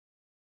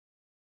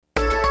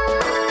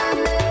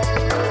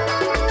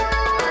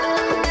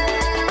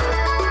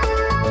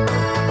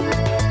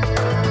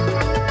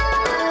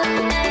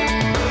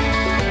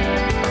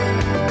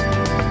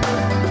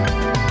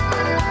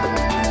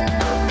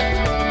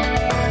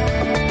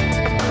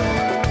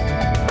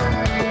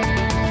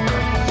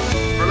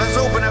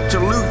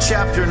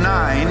chapter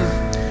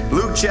 9.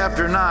 Luke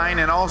chapter 9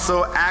 and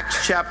also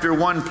Acts chapter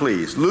 1,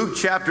 please. Luke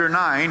chapter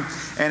 9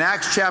 and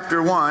Acts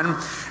chapter 1.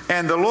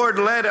 And the Lord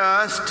led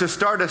us to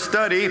start a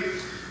study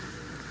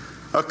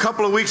a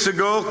couple of weeks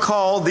ago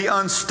called The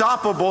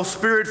Unstoppable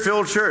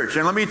Spirit-Filled Church.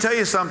 And let me tell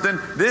you something.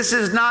 This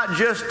is not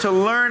just to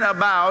learn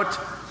about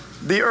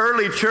the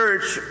early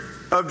church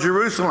of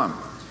Jerusalem.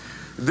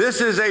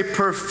 This is a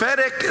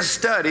prophetic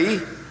study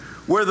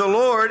where the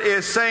Lord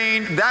is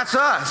saying, that's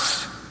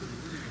us.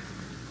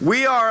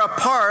 We are a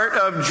part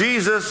of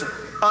Jesus'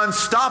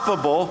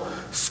 unstoppable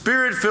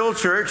Spirit-filled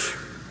church.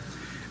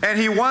 And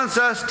He wants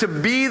us to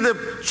be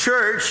the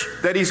church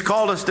that He's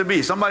called us to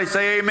be. Somebody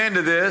say amen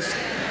to this.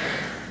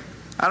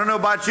 I don't know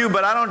about you,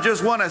 but I don't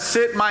just want to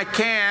sit my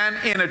can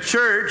in a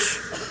church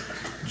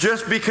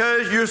just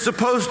because you're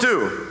supposed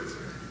to.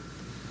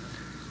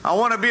 I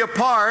want to be a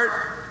part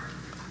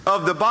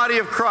of the body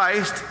of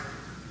Christ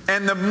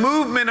and the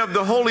movement of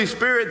the Holy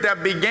Spirit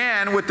that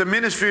began with the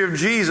ministry of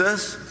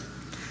Jesus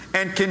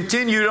and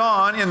continued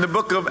on in the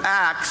book of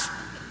Acts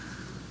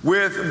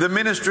with the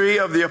ministry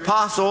of the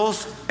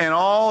apostles and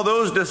all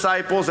those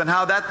disciples and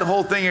how the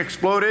whole thing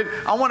exploded.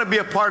 I want to be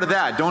a part of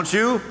that, don't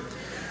you?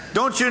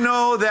 Don't you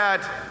know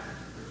that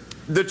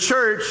the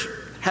church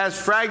has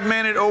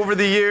fragmented over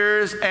the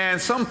years,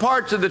 and some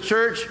parts of the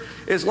church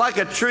is like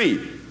a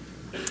tree.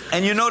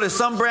 And you notice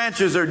some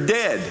branches are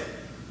dead.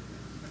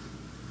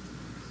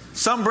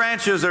 Some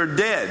branches are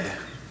dead.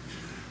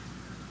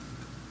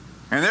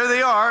 And there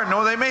they are.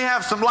 No, they may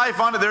have some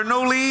life on it. There are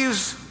no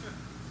leaves.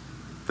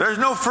 There's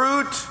no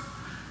fruit.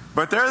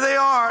 But there they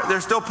are. They're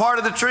still part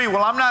of the tree.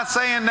 Well, I'm not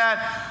saying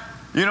that,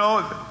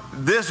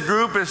 this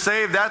group is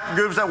saved, that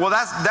group's that. Well,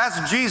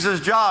 that's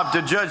Jesus' job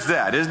to judge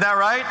that. Isn't that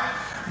right?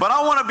 But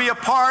I want to be a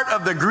part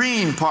of the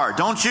green part,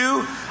 don't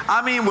you?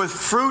 I mean, with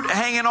fruit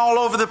hanging all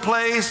over the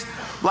place.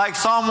 Like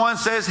Psalm 1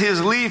 says,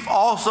 His leaf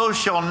also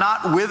shall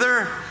not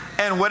wither.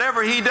 And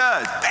whatever He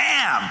does,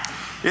 bam,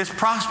 it's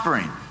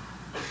prospering.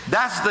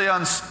 That's the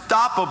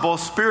unstoppable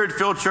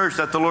Spirit-filled church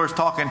that the Lord's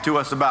talking to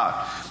us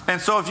about. And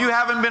so if you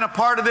haven't been a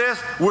part of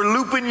this, we're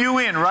looping you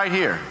in right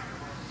here.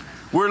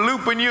 We're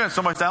looping you in.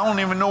 Somebody said, I don't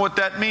even know what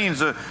that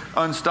means, an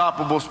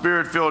unstoppable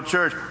Spirit-filled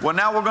church. Well,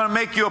 now we're going to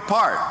make you a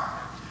part.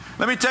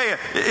 Let me tell you,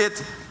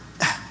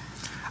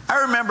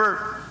 I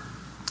remember,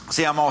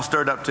 see, I'm all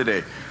stirred up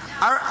today.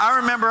 I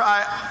remember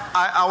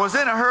I was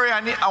in a hurry.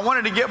 I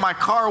wanted to get my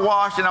car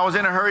washed, and I was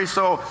in a hurry,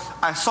 so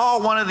I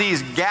saw one of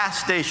these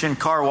gas station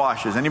car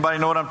washes. Anybody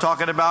know what I'm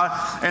talking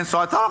about? And so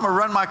I thought I'm going to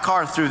run my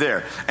car through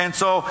there. And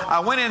so I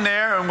went in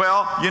there, and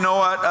well, you know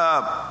what?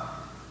 I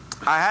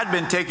had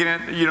been taking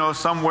it,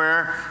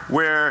 somewhere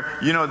where,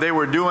 they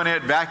were doing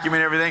it,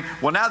 vacuuming everything.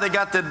 Well, now they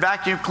got the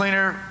vacuum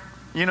cleaner,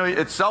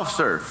 it's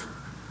self-serve.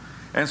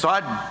 And so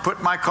I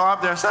put my car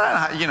up there. I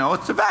said,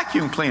 it's a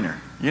vacuum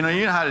cleaner. You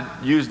know how to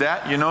use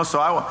that, So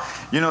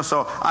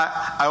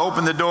I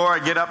open the door, I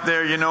get up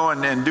there,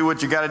 and do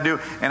what you got to do.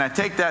 And I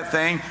take that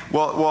thing.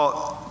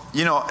 Well,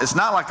 it's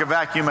not like a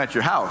vacuum at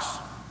your house.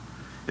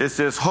 It's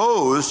this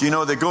hose,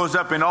 that goes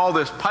up in all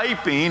this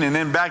piping and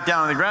then back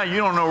down on the ground. You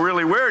don't know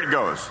really where it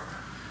goes.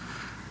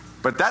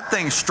 But that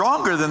thing's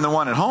stronger than the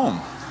one at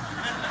home.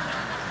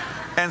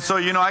 And so,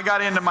 I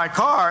got into my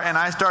car and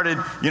I started,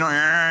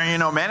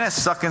 man, it's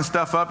sucking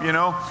stuff up,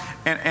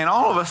 And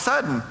all of a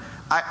sudden,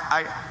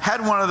 I had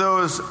one of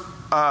those,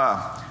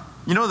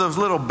 those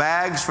little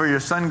bags for your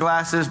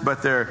sunglasses,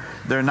 but they're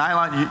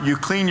nylon. You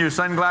clean your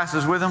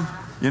sunglasses with them,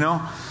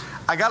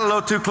 I got a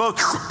little too close.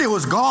 It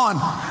was gone.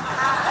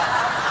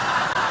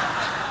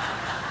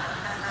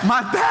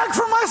 My bag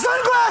for my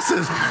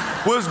sunglasses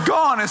was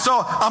gone. And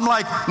so I'm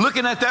like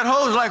looking at that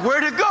hose like,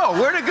 where'd it go?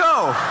 Where'd it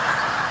go?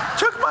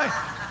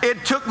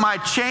 It took my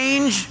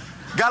change,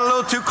 got a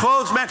little too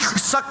close, man,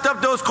 sucked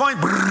up those coins.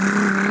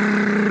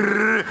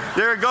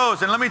 There it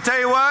goes. And let me tell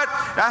you what,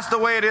 that's the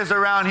way it is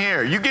around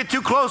here. You get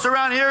too close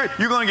around here,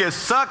 you're going to get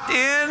sucked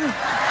in. Isn't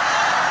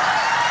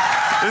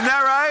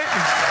that right?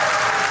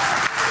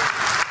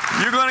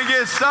 You're going to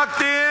get sucked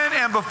in,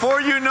 and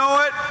before you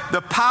know it,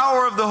 the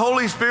power of the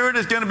Holy Spirit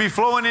is going to be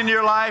flowing into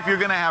your life. You're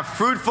going to have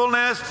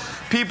fruitfulness.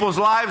 People's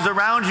lives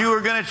around you are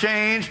going to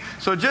change.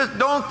 So just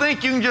don't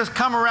think you can just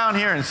come around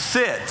here and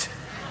sit.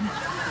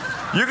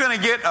 You're going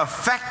to get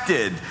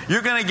affected.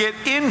 You're going to get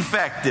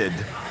infected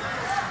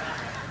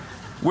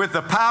with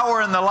the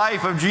power and the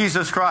life of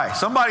Jesus Christ.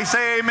 Somebody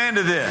say amen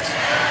to this.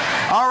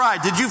 All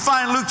right, did you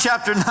find Luke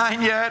chapter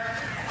 9 yet?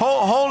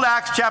 Hold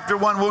Acts chapter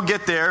 1, we'll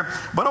get there.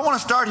 But I want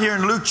to start here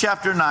in Luke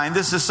chapter 9.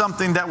 This is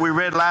something that we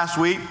read last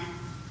week,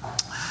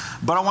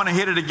 but I want to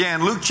hit it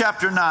again. Luke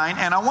chapter 9,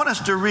 and I want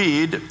us to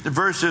read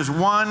verses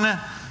 1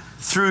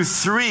 through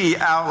 3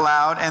 out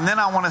loud, and then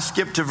I want to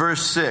skip to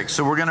verse 6.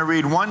 So we're going to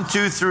read 1,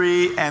 2,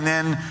 3, and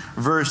then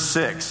verse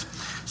 6.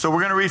 So we're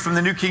going to read from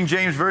the New King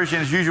James Version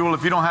as usual.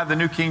 If you don't have the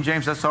New King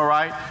James, that's all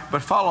right.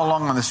 But follow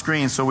along on the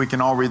screen so we can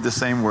all read the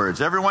same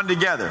words. Everyone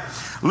together.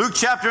 Luke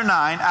chapter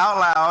 9, out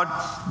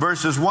loud,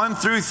 verses 1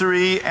 through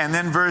 3, and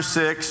then verse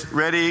 6.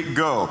 Ready,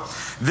 go.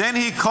 Then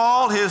he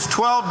called his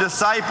 12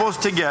 disciples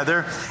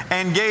together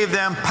and gave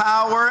them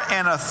power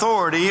and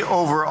authority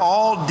over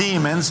all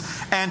demons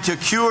and to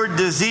cure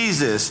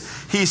diseases.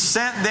 He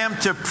sent them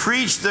to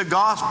preach the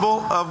gospel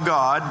of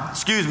God.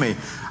 Excuse me,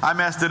 I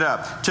messed it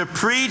up. To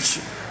preach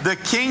the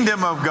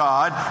kingdom of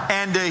God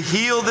and to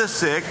heal the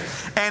sick.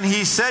 And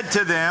he said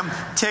to them,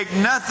 take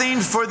nothing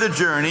for the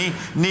journey,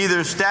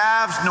 neither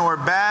staffs, nor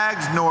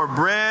bags, nor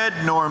bread,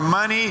 nor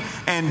money,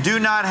 and do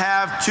not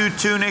have 2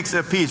 tunics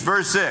apiece.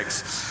 Verse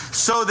 6.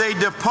 So they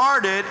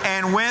departed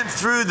and went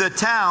through the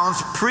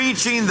towns,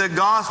 preaching the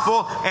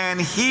gospel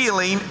and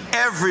healing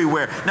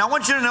everywhere. Now I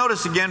want you to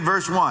notice again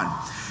verse 1.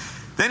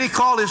 Then he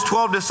called his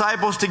 12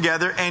 disciples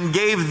together and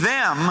gave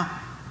them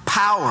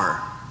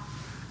power.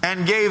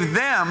 And gave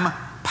them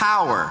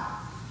power.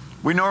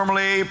 We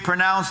normally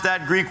pronounce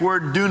that Greek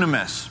word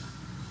dunamis.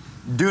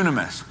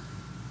 Dunamis.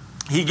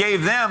 He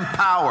gave them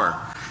power.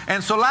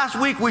 And so last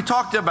week we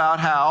talked about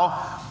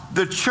how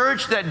the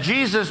church that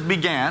Jesus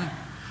began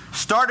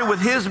started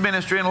with his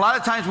ministry. And a lot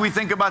of times we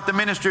think about the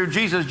ministry of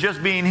Jesus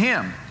just being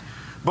him.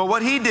 But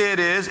what he did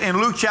is, in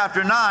Luke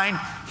chapter 9,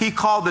 he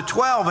called the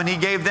 12 and he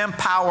gave them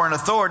power and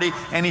authority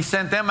and he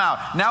sent them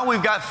out. Now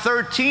we've got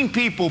 13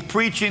 people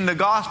preaching the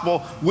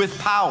gospel with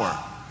power.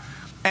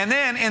 And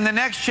then in the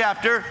next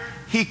chapter,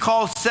 he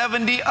called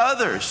 70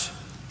 others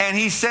and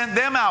he sent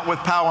them out with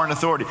power and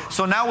authority.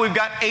 So now we've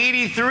got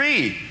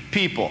 83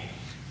 people.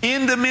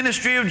 In the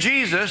ministry of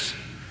Jesus,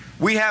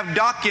 we have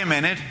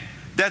documented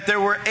that there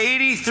were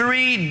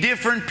 83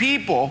 different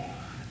people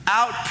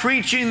out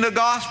preaching the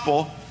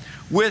gospel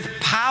with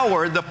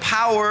power, the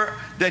power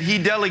that he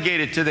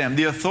delegated to them,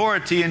 the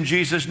authority in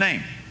Jesus'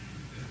 name.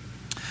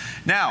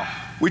 Now,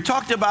 we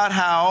talked about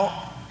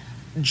how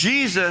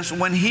Jesus,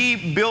 when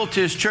he built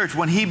his church,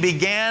 when he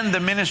began the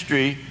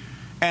ministry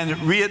and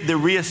the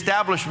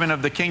reestablishment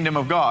of the kingdom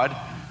of God,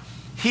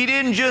 he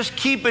didn't just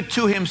keep it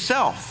to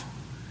himself.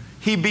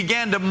 He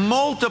began to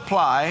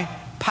multiply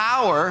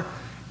power,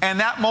 and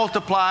that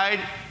multiplied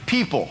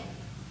people.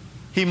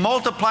 He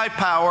multiplied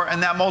power,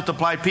 and that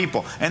multiplied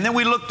people. And then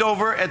we looked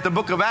over at the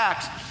book of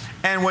Acts,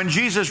 and when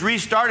Jesus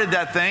restarted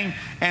that thing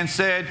and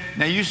said,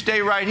 now you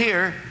stay right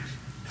here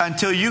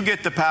until you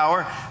get the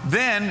power,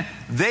 then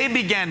they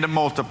began to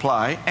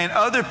multiply, and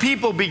other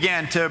people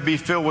began to be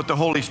filled with the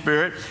Holy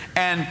Spirit,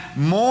 and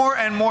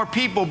more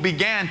people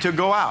began to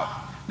go out.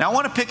 Now I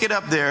want to pick it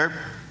up there,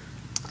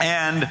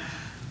 and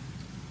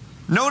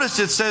notice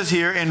it says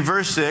here in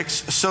verse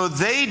 6, so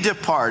they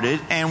departed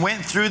and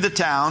went through the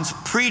towns,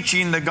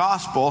 preaching the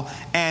gospel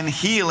and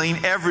healing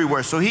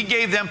everywhere. So he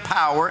gave them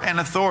power and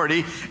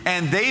authority,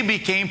 and they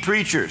became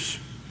preachers.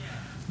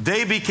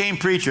 They became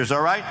preachers,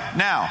 all right?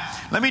 Now,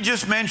 let me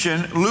just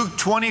mention Luke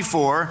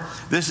 24.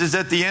 This is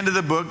at the end of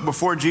the book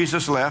before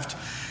Jesus left.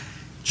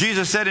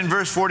 Jesus said in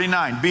verse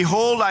 49,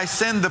 behold, I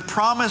send the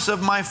promise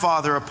of my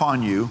Father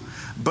upon you,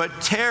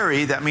 but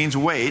tarry, that means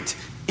wait,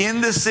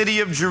 in the city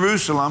of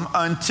Jerusalem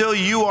until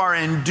you are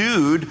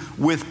endued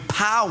with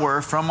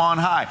power from on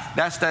high.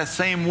 That's that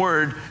same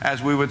word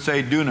as we would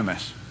say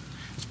dunamis.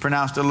 It's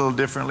pronounced a little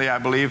differently, I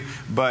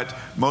believe, but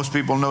most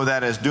people know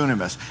that as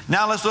dunamis.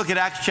 Now let's look at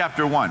Acts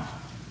chapter 1.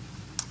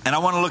 And I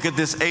want to look at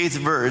this 8th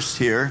verse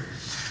here.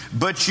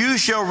 But you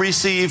shall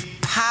receive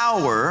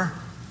power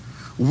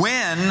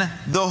when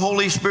the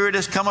Holy Spirit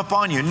has come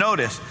upon you.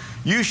 Notice,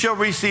 you shall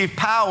receive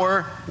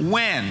power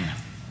when.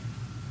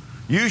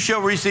 You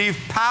shall receive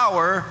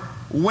power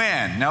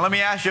when. Now let me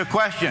ask you a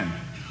question.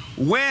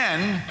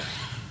 When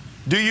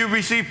do you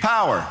receive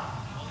power?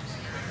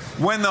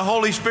 When the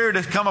Holy Spirit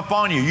has come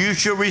upon you. You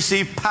shall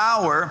receive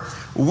power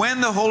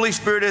when the Holy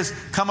Spirit has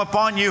come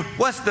upon you.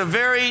 What's the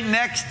very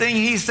next thing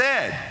he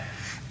said?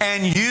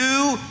 And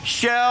you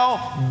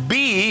shall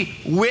be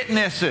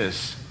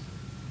witnesses.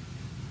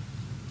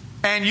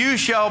 And you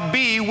shall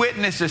be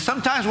witnesses.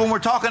 Sometimes when we're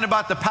talking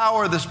about the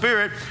power of the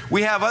Spirit,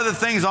 we have other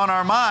things on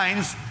our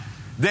minds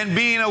than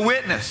being a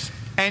witness.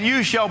 And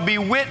you shall be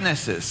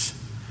witnesses.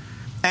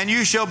 And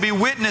you shall be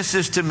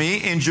witnesses to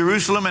me in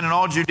Jerusalem and in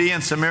all Judea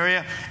and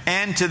Samaria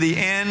and to the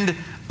end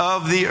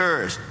of the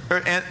earth.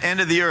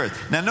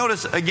 Now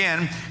notice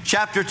again,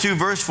 chapter 2,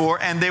 verse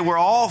 4, and they were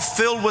all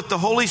filled with the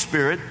Holy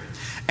Spirit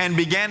and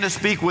began to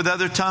speak with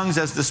other tongues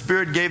as the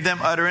Spirit gave them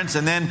utterance.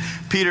 And then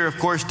Peter, of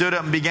course, stood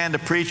up and began to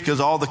preach because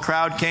all the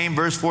crowd came.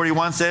 Verse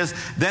 41 says,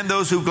 then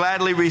those who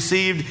gladly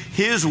received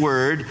his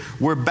word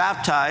were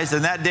baptized,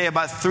 and that day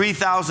about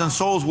 3,000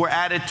 souls were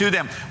added to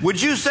them.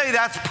 Would you say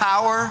that's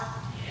power?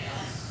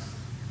 Yes.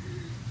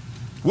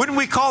 Wouldn't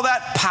we call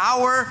that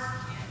power?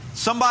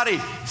 Somebody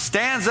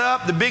stands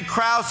up, the big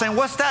crowd saying,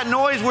 what's that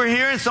noise we're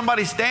hearing?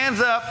 Somebody stands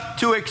up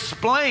to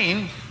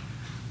explain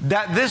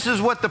that this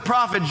is what the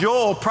prophet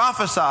Joel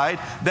prophesied,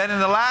 that in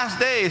the last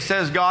days,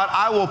 says God,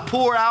 I will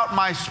pour out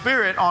my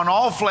Spirit on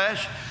all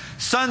flesh.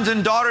 Sons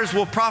and daughters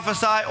will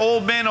prophesy.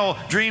 Old men will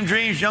dream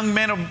dreams. Young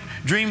men will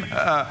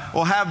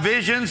will have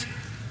visions.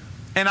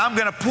 And I'm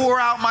going to pour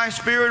out my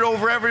Spirit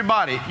over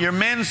everybody. Your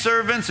men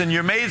servants and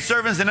your maid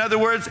servants. In other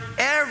words,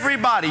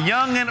 everybody,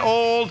 young and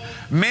old,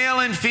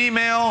 male and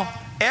female,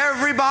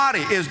 everybody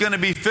is going to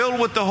be filled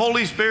with the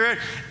Holy Spirit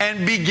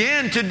and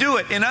begin to do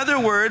it. In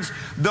other words,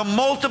 the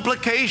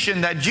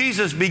multiplication that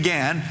Jesus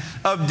began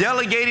of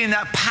delegating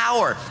that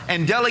power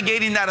and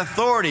delegating that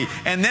authority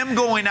and them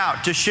going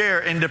out to share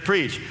and to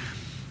preach.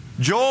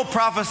 Joel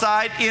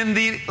prophesied in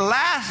the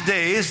last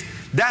days,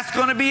 that's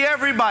going to be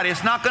everybody.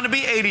 It's not going to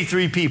be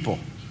 83 people.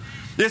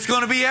 It's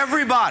going to be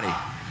everybody.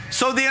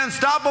 So the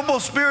Unstoppable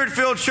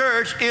Spirit-Filled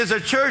Church is a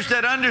church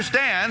that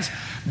understands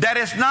that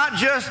it's not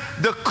just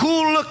the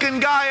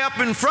cool-looking guy up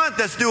in front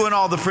that's doing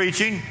all the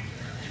preaching.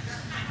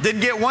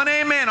 Didn't get one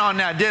amen on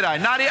that, did I?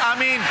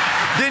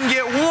 Didn't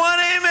get one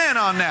amen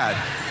on that.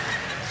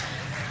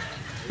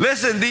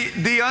 Listen,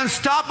 the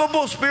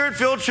Unstoppable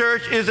Spirit-Filled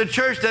Church is a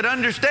church that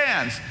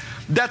understands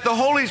that the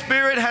Holy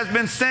Spirit has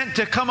been sent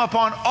to come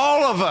upon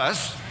all of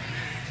us,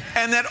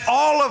 and that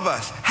all of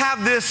us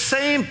have this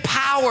same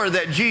power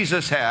that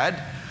Jesus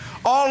had.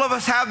 All of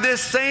us have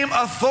this same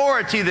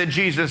authority that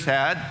Jesus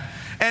had.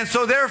 And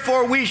so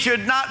therefore we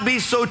should not be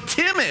so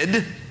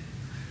timid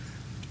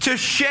to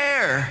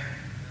share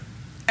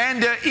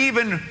and to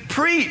even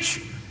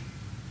preach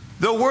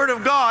the Word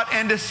of God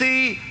and to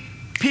see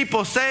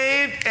people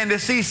saved and to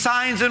see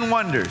signs and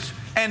wonders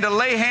and to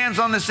lay hands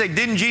on the sick.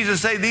 Didn't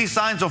Jesus say these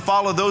signs will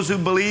follow those who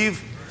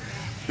believe?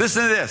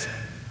 Listen to this.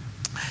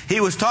 He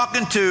was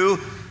talking to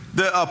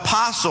the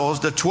apostles,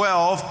 the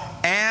 12,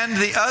 and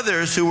the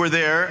others who were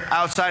there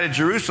outside of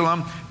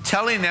Jerusalem,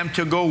 telling them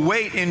to go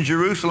wait in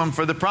Jerusalem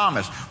for the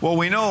promise. Well,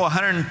 we know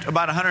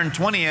about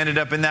 120 ended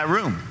up in that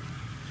room.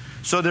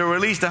 So there were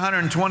at least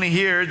 120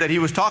 here that he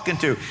was talking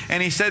to.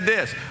 And he said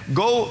this,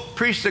 go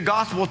preach the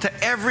gospel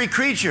to every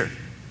creature.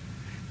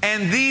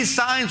 And these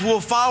signs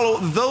will follow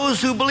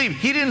those who believe.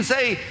 He didn't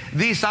say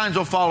these signs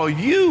will follow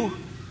you.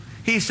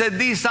 He said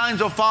these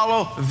signs will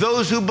follow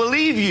those who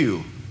believe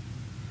you.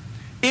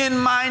 In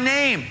my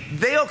name,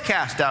 they'll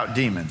cast out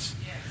demons.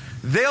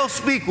 They'll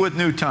speak with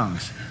new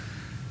tongues.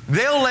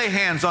 They'll lay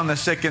hands on the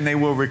sick and they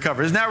will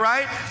recover. Isn't that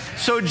right?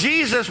 So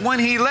Jesus, when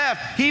he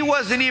left, he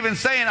wasn't even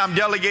saying, I'm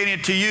delegating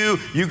it to you.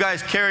 You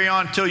guys carry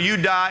on till you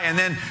die and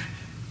then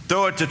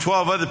throw it to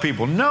 12 other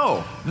people.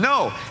 No.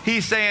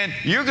 He's saying,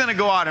 you're going to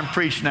go out and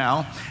preach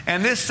now.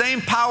 And this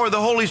same power of the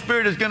Holy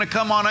Spirit is going to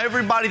come on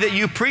everybody that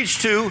you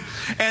preach to.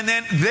 And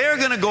then they're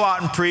going to go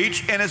out and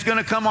preach. And it's going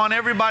to come on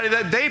everybody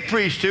that they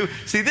preach to.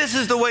 See, this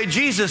is the way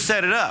Jesus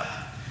set it up.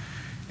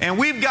 And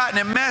we've gotten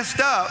it messed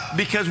up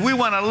because we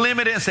want to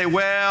limit it and say,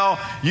 well,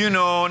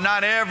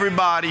 not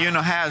everybody,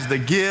 has the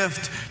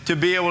gift to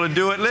be able to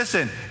do it.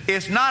 Listen,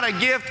 it's not a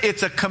gift,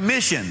 it's a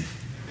commission.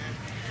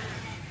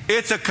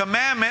 It's a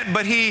commandment,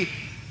 but he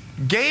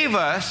gave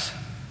us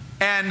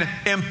and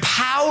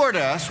empowered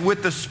us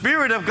with the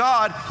Spirit of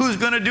God who's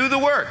going to do the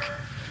work.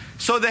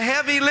 So the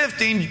heavy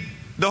lifting,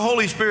 the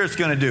Holy Spirit's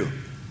going to do.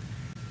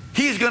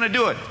 He's going to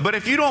do it. But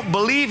if you don't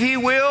believe he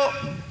will,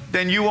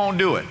 then you won't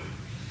do it.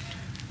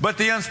 But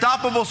the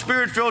Unstoppable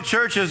Spirit-Filled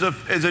Church is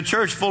a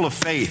church full of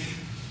faith.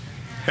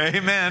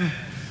 Amen.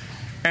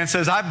 And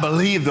says, I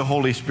believe the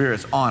Holy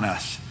Spirit's on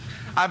us.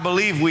 I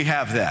believe we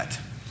have that.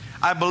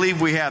 I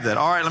believe we have that.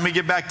 All right, let me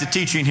get back to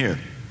teaching here.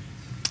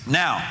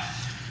 Now,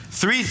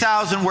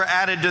 3,000 were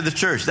added to the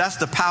church. That's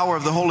the power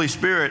of the Holy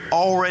Spirit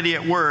already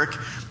at work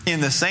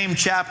in the same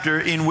chapter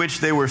in which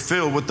they were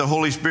filled with the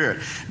Holy Spirit.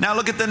 Now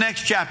look at the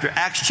next chapter,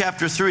 Acts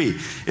chapter 3.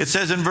 It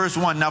says in verse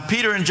 1, Now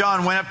Peter and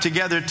John went up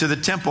together to the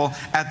temple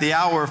at the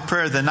hour of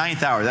prayer, the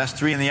 9th hour. That's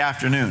 3 in the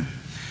afternoon.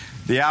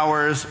 The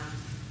hours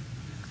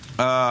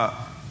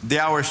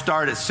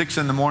start at 6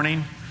 in the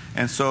morning.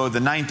 And so the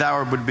 9th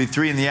hour would be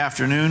 3 in the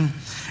afternoon.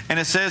 And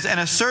it says, and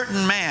a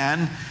certain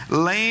man,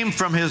 lame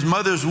from his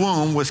mother's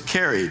womb, was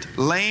carried.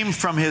 Lame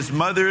from his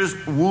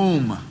mother's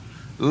womb.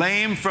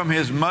 Lame from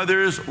his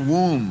mother's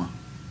womb.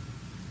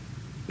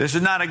 This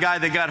is not a guy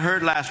that got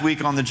hurt last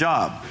week on the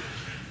job.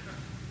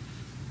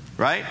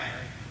 Right?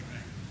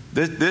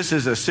 This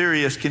is a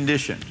serious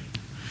condition.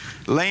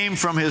 Lame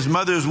from his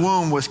mother's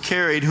womb was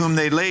carried, whom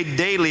they laid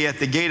daily at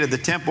the gate of the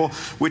temple,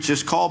 which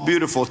is called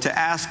Beautiful, to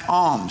ask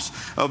alms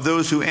of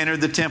those who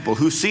entered the temple,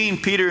 who seeing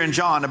Peter and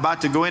John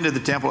about to go into the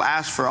temple,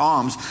 asked for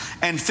alms.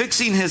 And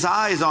fixing his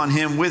eyes on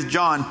him with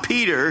John,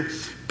 Peter,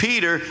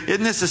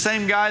 isn't this the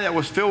same guy that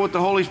was filled with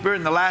the Holy Spirit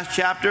in the last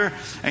chapter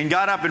and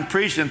got up and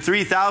preached and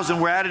 3,000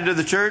 were added to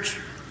the church?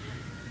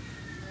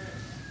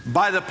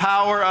 By the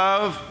power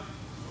of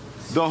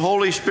the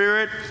Holy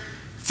Spirit.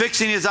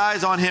 Fixing his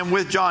eyes on him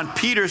with John,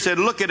 Peter said,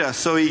 look at us.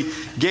 So he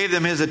gave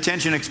them his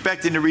attention,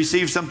 expecting to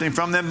receive something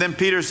from them. Then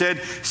Peter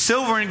said,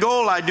 silver and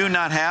gold I do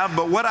not have,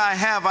 but what I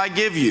have I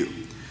give you.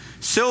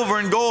 Silver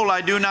and gold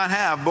I do not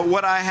have, but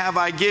what I have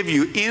I give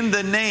you. In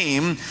the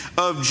name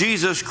of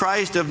Jesus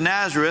Christ of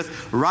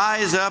Nazareth,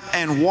 rise up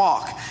and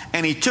walk.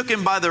 And he took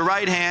him by the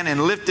right hand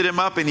and lifted him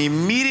up, and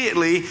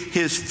immediately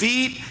his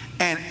feet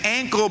and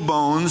ankle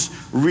bones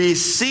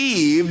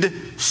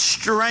received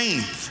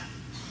strength.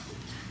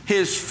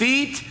 His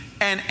feet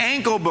and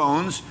ankle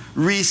bones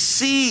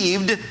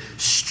received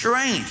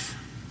strength.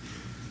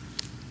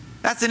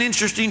 That's an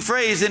interesting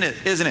phrase,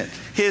 isn't it?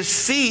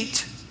 His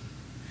feet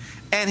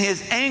and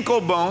his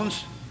ankle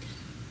bones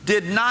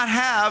did not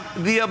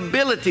have the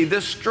ability,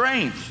 the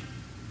strength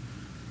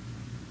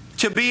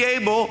to be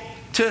able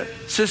to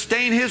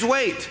sustain his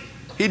weight.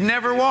 He'd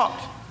never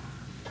walked.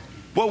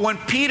 But when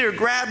Peter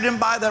grabbed him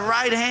by the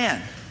right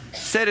hand,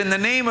 said, "In the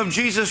name of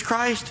Jesus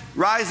Christ,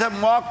 rise up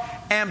and walk,"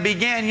 and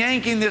began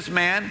yanking this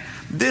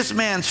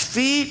man's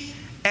feet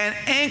and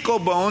ankle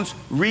bones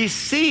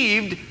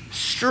received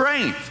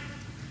strength.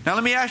 Now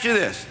let me ask you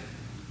this.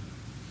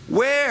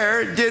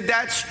 Where did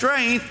that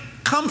strength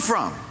come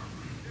from?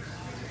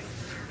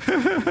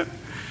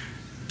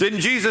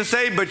 Didn't Jesus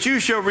say, "But you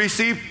shall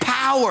receive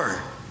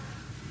power"?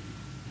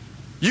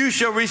 You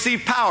shall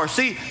receive power.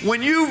 See,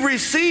 when you've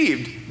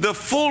received the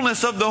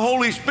fullness of the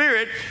Holy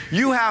Spirit,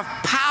 you have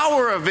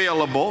power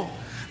available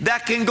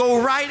that can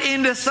go right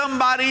into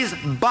somebody's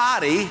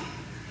body,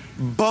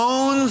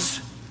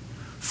 bones,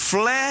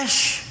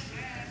 flesh,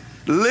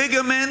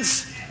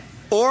 ligaments,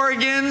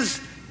 organs,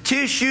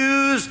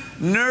 tissues,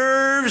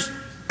 nerves,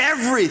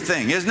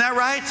 everything. Isn't that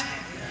right?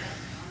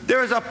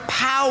 There's a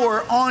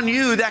power on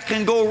you that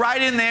can go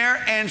right in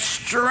there and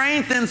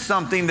strengthen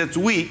something that's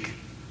weak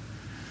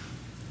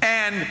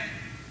and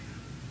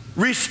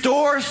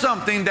restore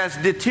something that's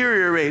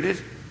deteriorated.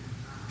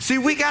 See,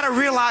 we got to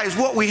realize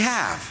what we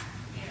have.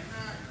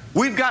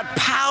 We've got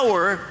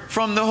power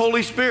from the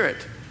Holy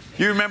Spirit.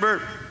 You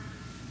remember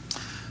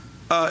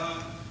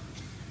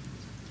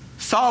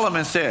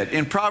Solomon said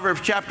in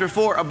Proverbs chapter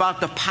 4 about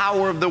the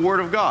power of the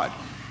Word of God.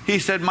 He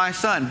said, "My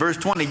son," verse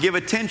 20, "give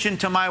attention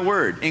to my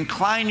word.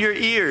 Incline your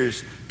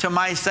ears to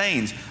my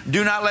sayings.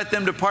 Do not let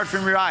them depart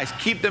from your eyes.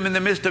 Keep them in the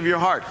midst of your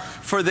heart.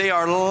 For they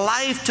are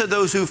life to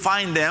those who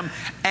find them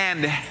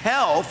and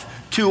health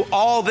to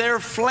all their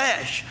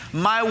flesh."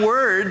 My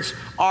words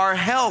are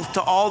health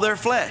to all their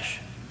flesh.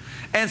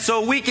 And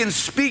so we can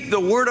speak the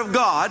Word of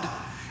God,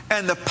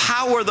 and the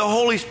power of the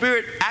Holy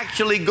Spirit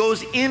actually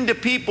goes into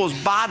people's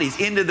bodies,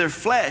 into their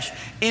flesh,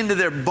 into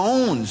their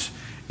bones,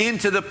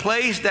 into the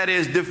place that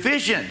is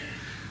deficient,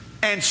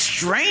 and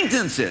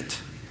strengthens it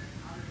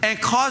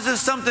and causes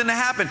something to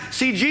happen.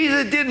 See,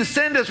 Jesus didn't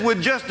send us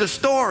with just a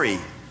story.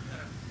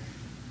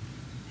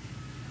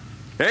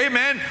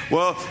 Amen.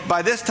 Well,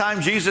 by this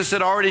time, Jesus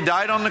had already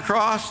died on the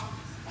cross.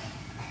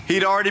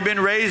 He'd already been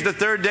raised the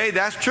third day.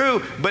 That's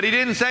true. But he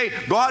didn't say,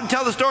 "Go out and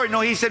tell the story."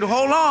 No, he said,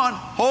 hold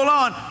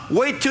on.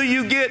 Wait till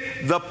you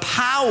get the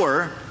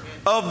power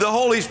of the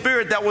Holy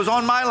Spirit that was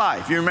on my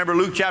life. You remember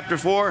Luke chapter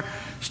 4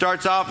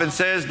 starts off and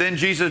says, "Then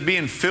Jesus,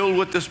 being filled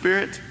with the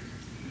Spirit,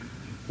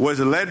 was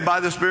led by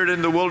the Spirit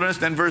in the wilderness."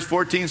 Then verse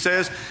 14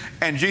 says,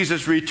 "And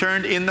Jesus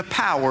returned in the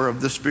power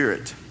of the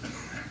Spirit."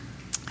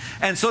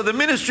 And so the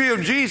ministry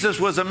of Jesus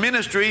was a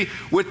ministry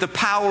with the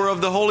power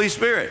of the Holy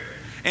Spirit.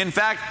 In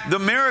fact, the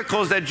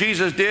miracles that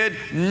Jesus did,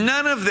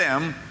 none of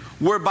them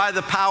were by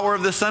the power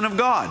of the Son of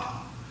God.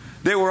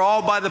 They were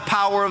all by the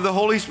power of the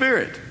Holy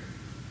Spirit.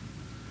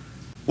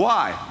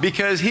 Why?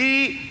 Because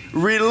he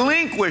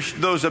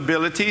relinquished those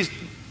abilities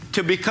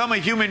to become a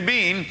human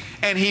being,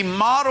 and he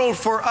modeled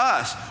for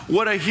us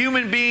what a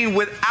human being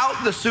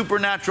without the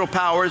supernatural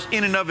powers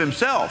in and of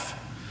himself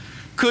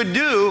could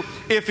do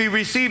if he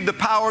received the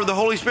power of the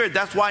Holy Spirit.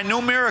 That's why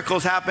no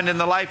miracles happened in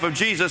the life of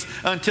Jesus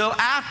until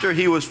after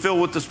he was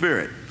filled with the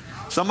Spirit.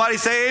 Somebody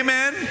say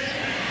amen. Amen.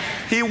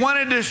 He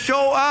wanted to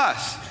show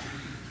us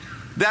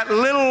that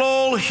little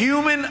old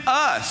human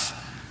us,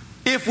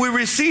 if we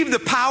receive the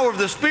power of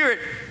the Spirit,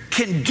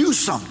 can do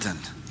something.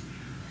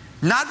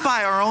 Not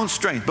by our own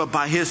strength, but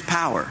by his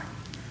power.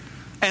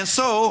 And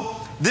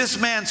so, this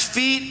man's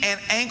feet and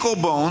ankle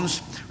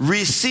bones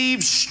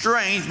received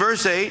strength.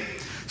 Verse 8,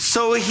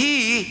 "So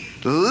he,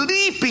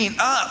 leaping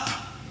up,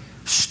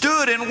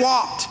 stood and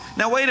walked."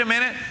 Now wait a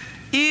minute.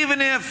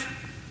 Even if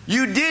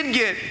you did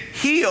get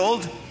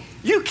healed,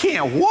 you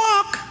can't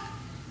walk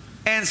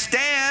and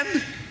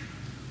stand.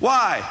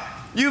 Why?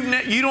 You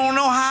don't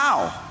know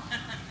how.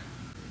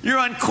 You're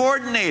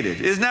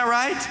uncoordinated. Isn't that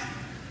right?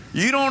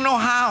 You don't know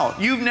how.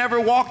 You've never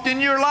walked in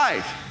your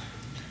life.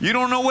 You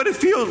don't know what it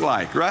feels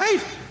like,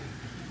 right?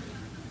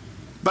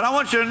 But I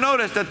want you to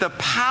notice that the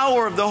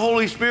power of the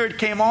Holy Spirit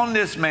came on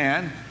this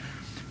man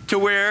to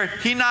where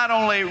he not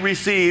only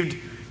received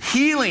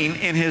healing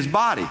in his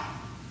body,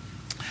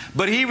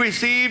 but he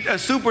received a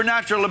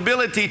supernatural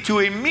ability to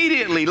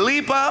immediately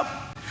leap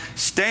up,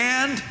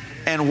 stand,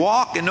 and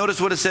walk. And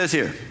notice what it says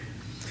here.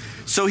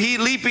 "So he,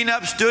 leaping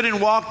up, stood and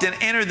walked and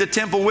entered the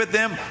temple with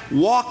them,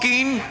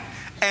 walking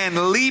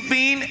and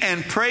leaping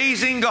and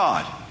praising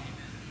God."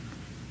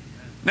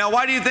 Now,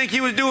 why do you think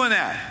he was doing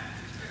that?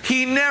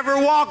 He never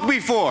walked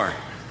before.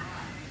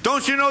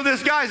 Don't you know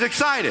this guy's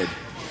excited?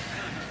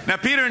 Now,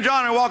 Peter and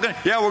John are walking.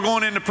 "Yeah, we're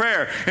going into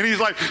prayer." And he's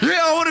like,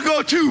 "Yeah, I want to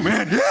go too,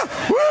 man. Yeah,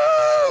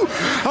 woo!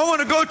 I want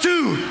to go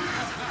too."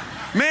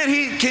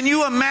 Man, can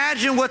you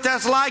imagine what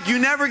that's like? You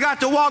never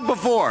got to walk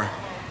before.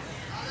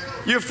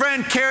 Your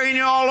friend carrying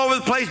you all over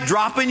the place,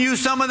 dropping you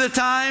some of the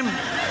time.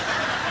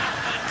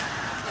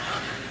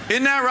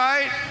 Isn't that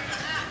right?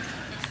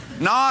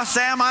 Nah,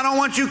 Sam, I don't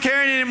want you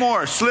carrying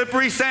anymore.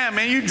 Slippery Sam,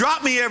 man, you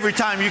drop me every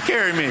time you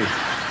carry me.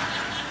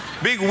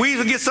 Big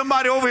weasel, get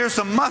somebody over here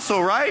some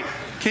muscle, right?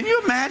 Can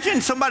you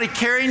imagine somebody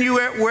carrying you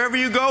wherever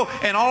you go,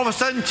 and all of a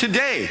sudden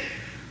today,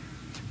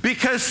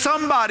 because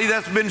somebody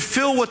that's been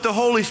filled with the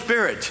Holy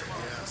Spirit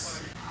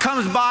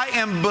comes by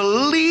and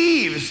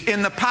believes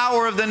in the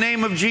power of the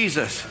name of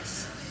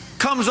Jesus,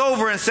 comes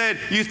over and said,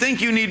 you think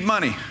you need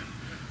money?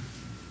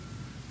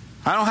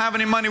 I don't have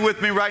any money with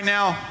me right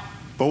now,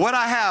 but what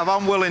I have,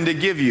 I'm willing to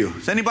give you.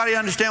 Does anybody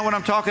understand what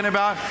I'm talking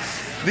about?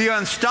 The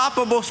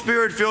Unstoppable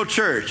Spirit-Filled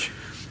Church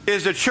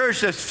is a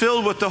church that's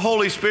filled with the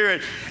Holy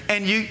Spirit,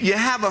 and you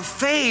have a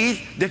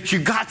faith that you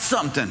got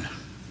something.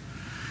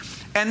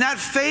 And that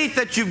faith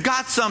that you've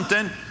got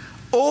something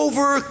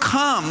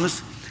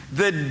overcomes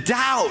the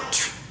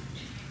doubt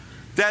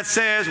that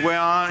says,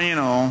 well, you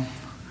know,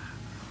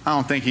 I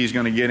don't think he's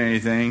going to get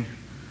anything.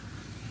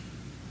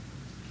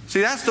 See,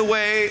 that's the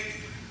way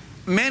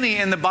many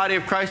in the body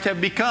of Christ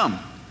have become.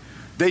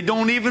 They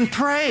don't even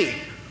pray.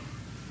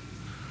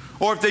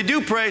 Or if they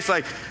do pray, it's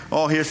like,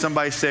 oh, here's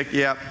somebody sick.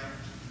 Yep.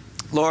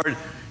 Lord,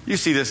 you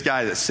see this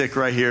guy that's sick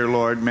right here,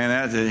 Lord. Man,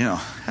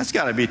 that's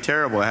got to be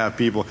terrible to have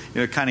people,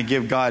 kind of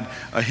give God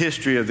a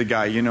history of the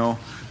guy,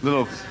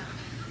 little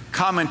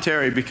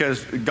commentary,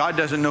 because God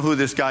doesn't know who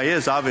this guy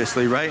is,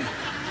 obviously, right?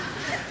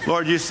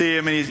 Lord, you see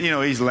him, and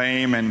he's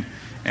lame, and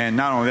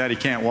not only that, he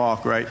can't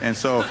walk, right? And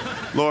so,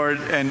 Lord,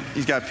 and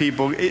he's got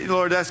people.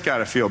 Lord, that's got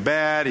to feel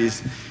bad.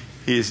 He's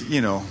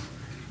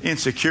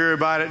insecure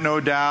about it, no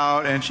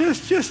doubt, and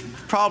just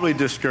probably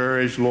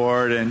discouraged,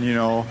 Lord, and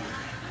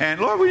And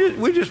Lord,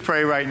 we just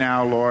pray right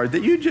now, Lord,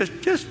 that you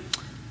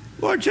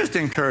just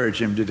encourage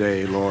him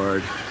today,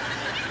 Lord,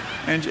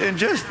 and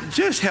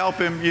just help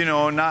him,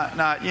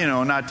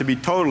 not to be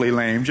totally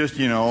lame,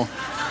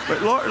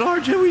 but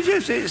Lord, we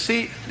just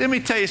see. Let me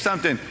tell you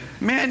something,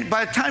 man.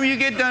 By the time you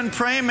get done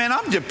praying, man,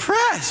 I'm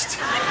depressed.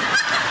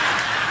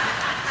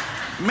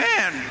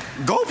 Man,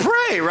 go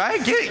pray, right?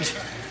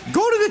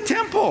 Go to the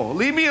temple.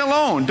 Leave me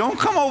alone. Don't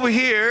come over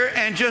here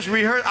and just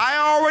rehearse. I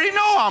already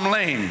know I'm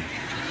lame.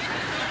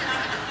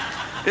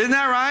 Isn't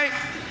that right?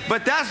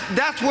 But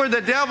that's where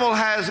the devil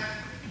has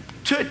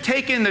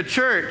taken the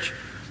church,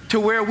 to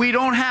where we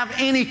don't have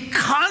any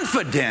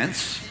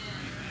confidence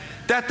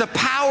that the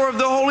power of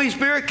the Holy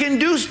Spirit can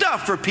do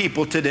stuff for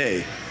people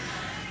today.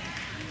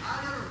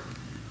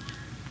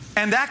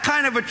 And that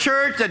kind of a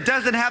church that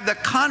doesn't have the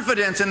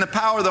confidence in the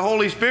power of the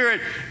Holy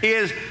Spirit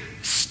is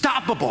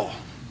stoppable.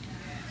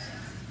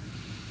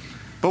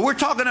 But we're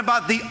talking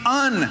about the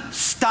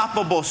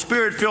unstoppable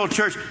Spirit-filled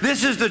church.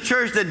 This is the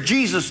church that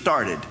Jesus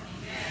started.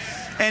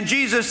 And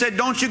Jesus said,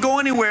 don't you go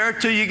anywhere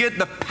till you get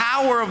the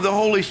power of the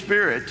Holy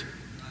Spirit.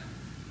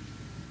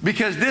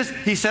 Because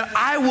he said,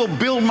 I will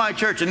build my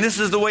church. And this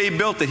is the way he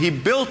built it. He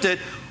built it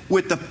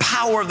with the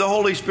power of the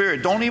Holy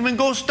Spirit. Don't even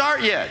go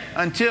start yet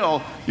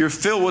until you're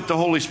filled with the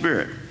Holy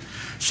Spirit.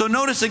 So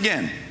notice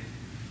again,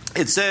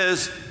 it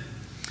says,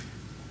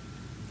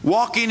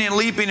 walking and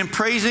leaping and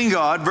praising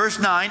God. Verse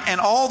 9,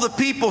 and all the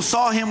people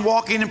saw him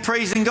walking and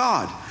praising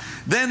God.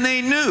 Then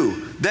they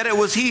knew that it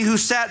was he who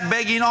sat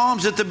begging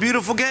alms at the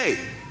beautiful gate.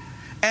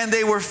 And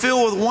they were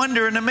filled with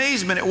wonder and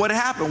amazement at what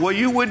happened. Well,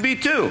 you would be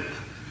too.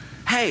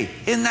 Hey,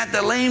 isn't that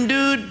the lame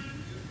dude?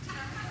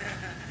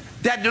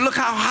 Look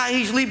how high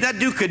he's leaping. That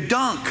dude could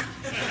dunk.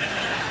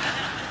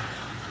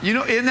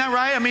 Isn't that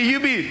right? I mean,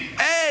 you'd be,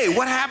 hey,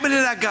 what happened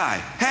to that guy?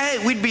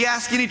 Hey, we'd be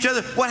asking each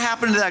other, what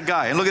happened to that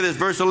guy? And look at this,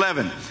 verse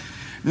 11.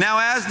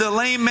 Now, as the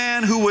lame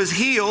man who was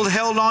healed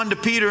held on to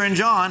Peter and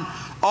John,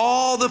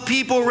 all the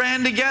people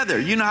ran together.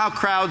 You know how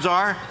crowds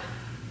are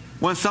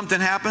when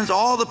something happens.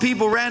 All the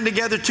people ran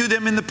together to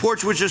them in the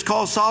porch, which is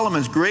called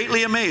Solomon's,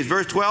 greatly amazed.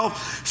 Verse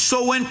 12.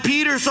 So when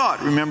Peter saw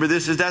it, remember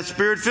this is that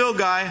Spirit-filled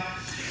guy,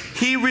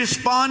 he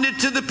responded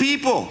to the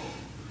people,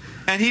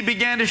 and he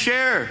began to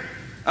share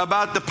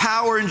about the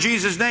power in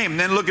Jesus' name.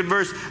 Then look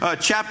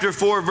at chapter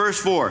 4, verse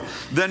 4.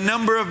 The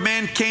number of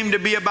men came to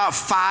be about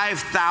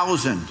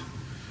 5,000.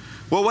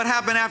 Well, what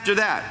happened after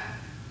that?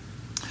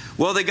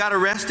 Well, they got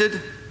arrested.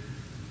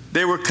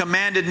 They were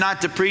commanded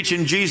not to preach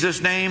in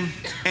Jesus' name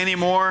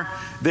anymore.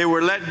 They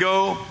were let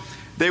go.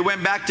 They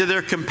went back to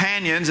their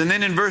companions. And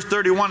then in verse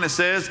 31 it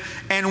says,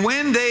 and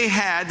when they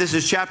had, this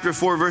is chapter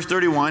 4, verse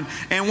 31,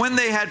 and when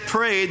they had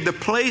prayed, the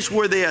place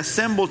where they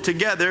assembled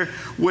together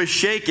was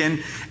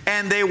shaken,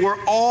 and they were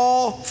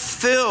all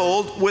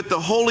filled with the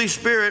Holy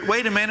Spirit.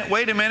 Wait a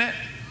minute.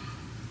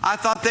 I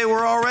thought they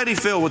were already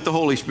filled with the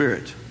Holy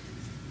Spirit.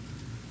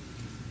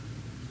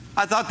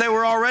 I thought they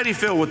were already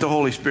filled with the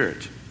Holy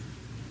Spirit.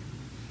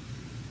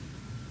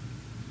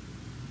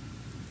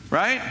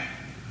 Right?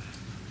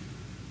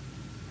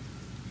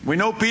 We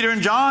know Peter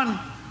and John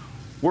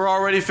were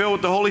already filled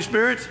with the Holy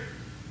Spirit.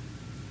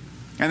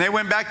 And they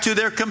went back to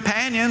their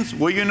companions.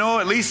 Well,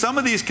 at least some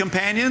of these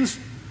companions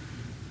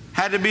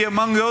had to be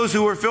among those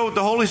who were filled with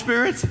the Holy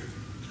Spirit.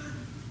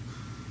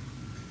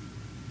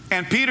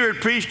 And Peter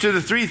had preached to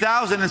the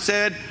 3,000 and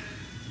said,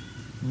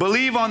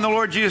 believe on the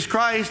Lord Jesus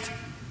Christ,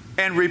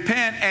 and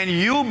repent, and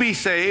you'll be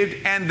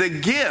saved, and the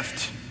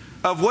gift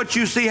of what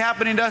you see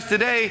happening to us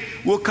today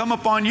will come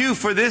upon you,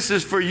 for this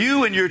is for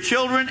you and your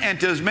children and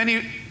to as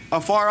many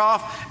afar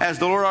off as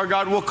the Lord our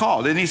God will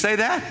call. Didn't he say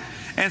that?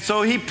 And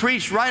so he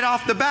preached right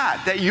off the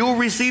bat that you'll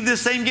receive the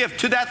same gift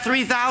to that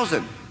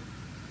 3,000.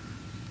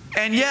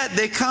 And yet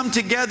they come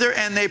together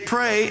and they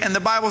pray, and the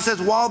Bible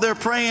says while they're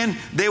praying,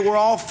 they were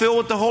all filled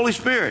with the Holy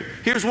Spirit.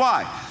 Here's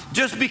why.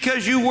 Just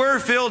because you were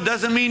filled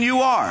doesn't mean you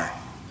are.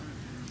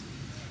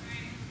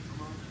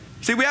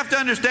 See, we have to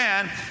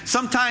understand,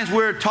 sometimes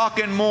we're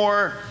talking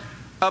more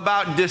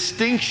about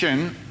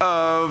distinction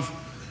of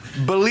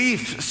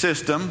belief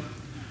system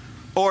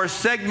or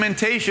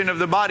segmentation of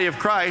the body of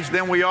Christ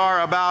than we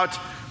are about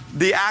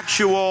the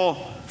actual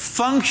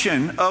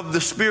function of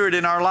the Spirit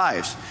in our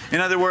lives. In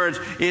other words,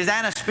 is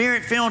that a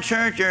Spirit-filled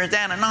church or is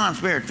that a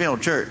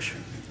non-Spirit-filled church?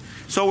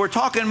 So we're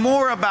talking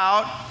more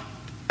about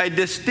a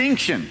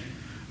distinction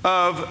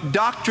of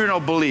doctrinal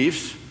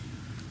beliefs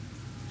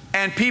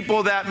and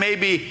people that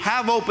maybe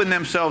have opened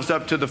themselves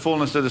up to the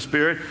fullness of the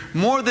Spirit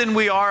more than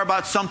we are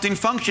about something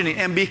functioning.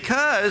 And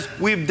because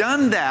we've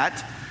done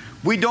that,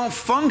 we don't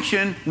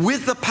function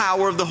with the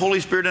power of the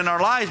Holy Spirit in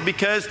our lives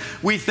because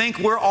we think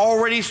we're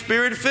already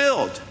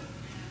Spirit-filled.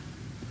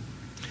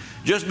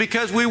 Just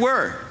because we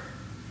were.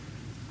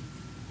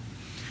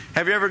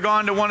 Have you ever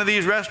gone to one of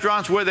these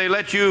restaurants where they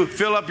let you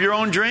fill up your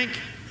own drink?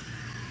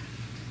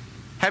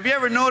 Have you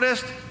ever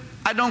noticed,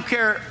 I don't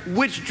care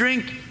which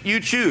drink you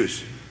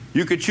choose.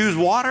 You could choose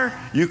water,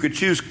 you could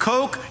choose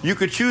Coke, you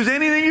could choose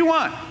anything you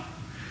want.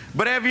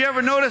 But have you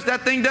ever noticed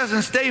that thing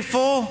doesn't stay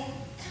full?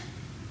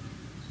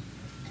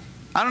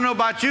 I don't know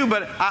about you,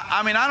 but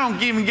I mean, I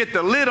don't even get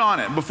the lid on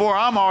it before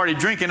I'm already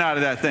drinking out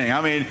of that thing. I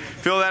mean,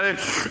 fill that in,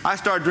 I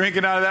start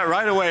drinking out of that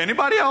right away.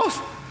 Anybody else?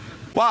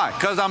 Why?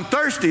 Because I'm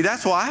thirsty,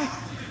 that's why.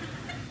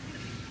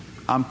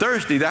 I'm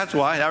thirsty, that's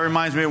why. That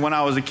reminds me of when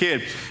I was a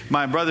kid.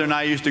 My brother and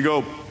I used to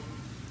go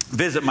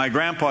visit my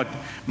grandpa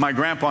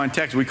in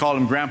Texas. We called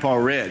him Grandpa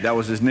Red. That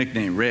was his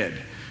nickname, Red.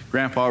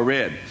 Grandpa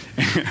Red.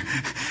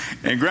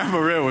 And Grandpa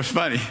Red was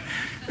funny.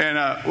 And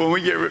when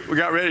we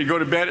got ready to go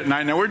to bed at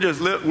night, now we're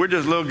just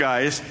little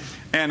guys,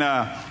 and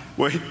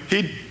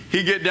he'd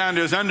get down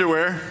to his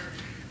underwear,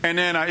 and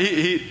then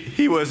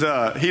he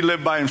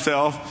lived by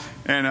himself,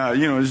 and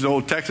this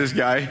old Texas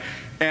guy,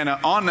 and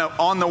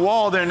on the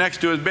wall there next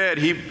to his bed,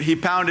 he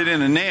pounded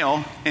in a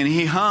nail, and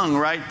he hung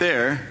right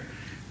there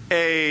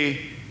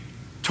a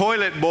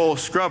toilet bowl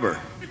scrubber.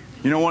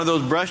 You know, one of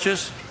those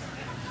brushes?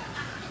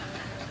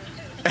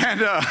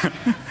 And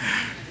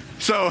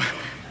so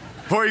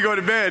before you go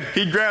to bed,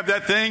 he'd grab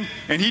that thing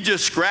and he'd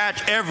just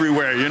scratch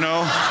everywhere, you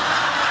know.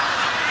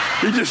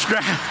 He just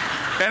scratch.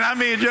 And I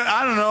mean,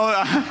 I don't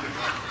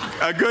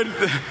know, a good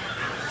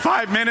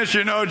 5 minutes,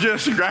 you know,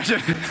 just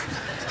scratching.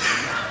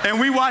 And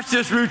we watched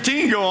this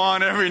routine go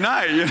on every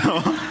night, you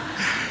know.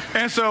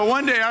 And so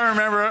one day I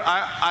remember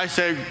I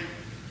said,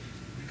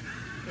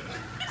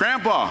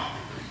 Grandpa,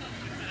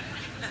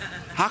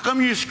 how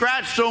come you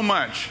scratch so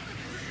much?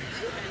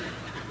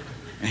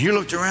 And he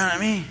looked around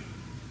at me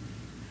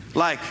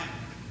like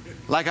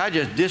I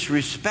just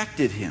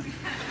disrespected him.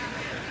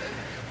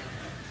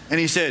 And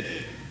he said,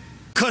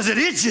 "'Cause it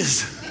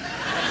itches."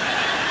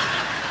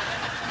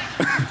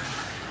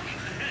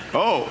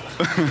 Oh.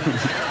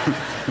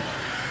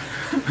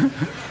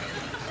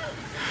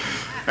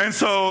 And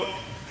so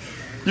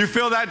you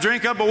fill that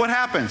drink up, but what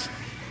happens?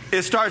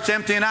 It starts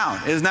emptying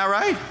out. Isn't that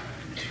right?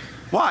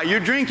 Why? You're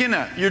drinking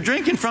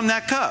from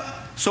that cup.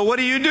 So what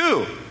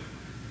do?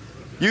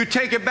 You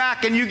take it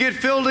back and you get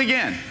filled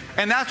again.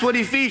 And that's what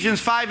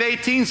Ephesians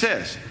 5:18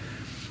 says.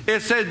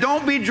 It says,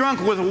 don't be drunk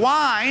with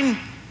wine.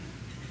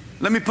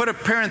 Let me put a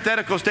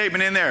parenthetical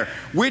statement in there,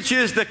 which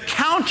is the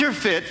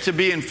counterfeit to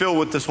being filled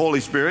with this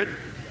Holy Spirit.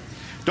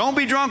 Don't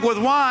be drunk with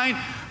wine,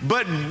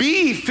 but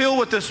be filled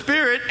with the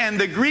Spirit. And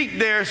the Greek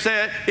there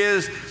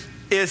is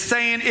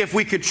saying, if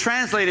we could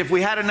translate, if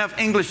we had enough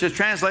English to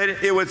translate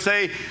it, it would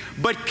say,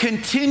 but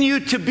continue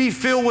to be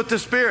filled with the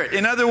Spirit.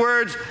 In other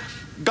words,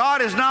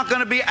 God is not going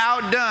to be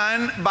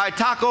outdone by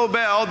Taco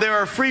Bell. There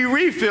are free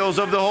refills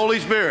of the Holy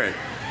Spirit.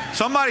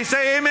 Somebody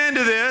say amen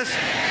to this.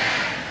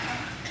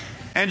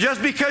 And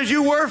just because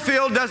you were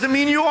filled doesn't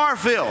mean you are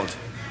filled.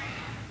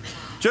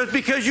 Just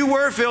because you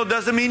were filled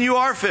doesn't mean you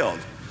are filled.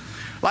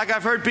 Like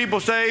I've heard people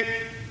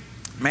say,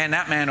 man,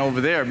 that man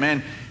over there,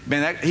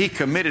 he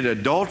committed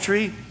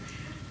adultery,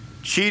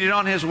 cheated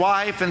on his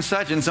wife and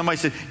such. And somebody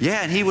said,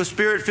 yeah, and he was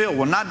Spirit-filled.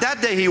 Well, not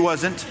that day he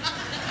wasn't.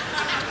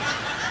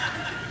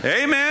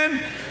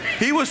 Amen.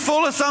 He was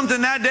full of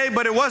something that day,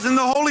 but it wasn't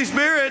the Holy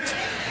Spirit.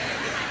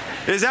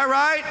 Is that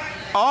right?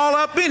 All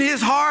up in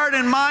his heart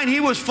and mind, he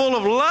was full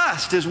of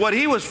lust is what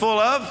he was full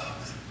of.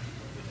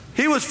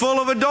 He was full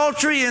of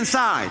adultery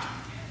inside.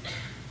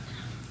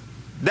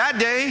 That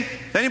day,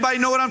 anybody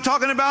know what I'm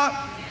talking about?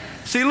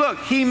 See, look,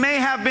 he may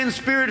have been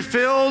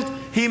Spirit-filled.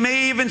 He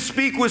may even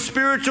speak with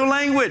spiritual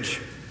language.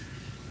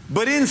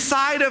 But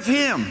inside of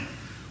him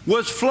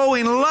was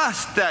flowing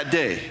lust that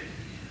day,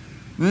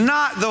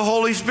 not the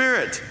Holy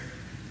Spirit.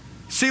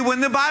 See,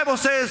 when the Bible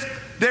says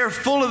they're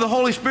full of the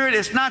Holy Spirit,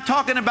 it's not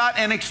talking about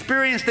an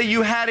experience that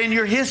you had in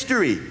your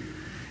history.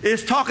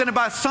 It's talking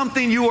about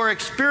something you are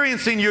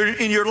experiencing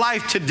in your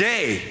life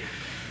today.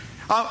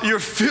 You're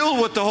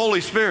filled with the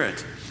Holy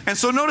Spirit. And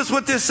so notice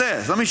what this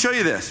says. Let me show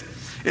you this.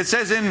 It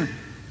says in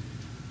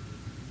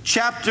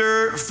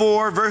chapter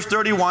 4, verse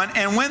 31,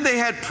 and when they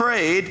had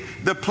prayed,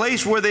 the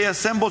place where they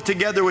assembled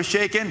together was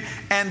shaken,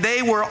 and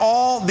they were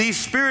all, these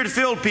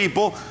Spirit-filled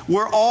people,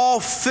 were all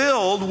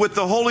filled with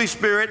the Holy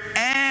Spirit,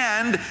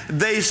 and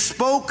they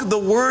spoke the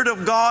Word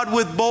of God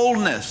with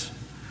boldness.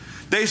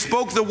 They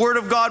spoke the Word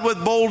of God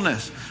with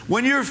boldness.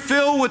 When you're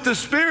filled with the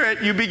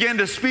Spirit, you begin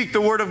to speak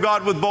the Word of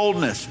God with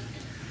boldness.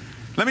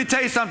 Let me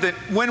tell you something.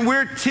 When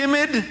we're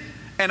timid,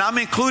 and I'm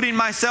including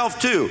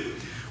myself too,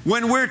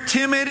 when we're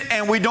timid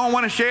and we don't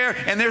want to share,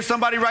 and there's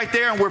somebody right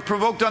there and we're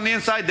provoked on the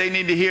inside, they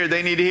need to hear,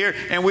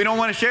 and we don't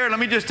want to share, let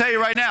me just tell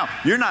you right now,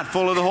 you're not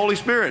full of the Holy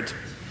Spirit.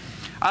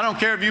 I don't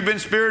care if you've been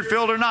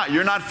Spirit-filled or not.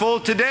 You're not full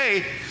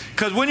today,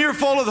 because when you're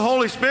full of the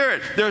Holy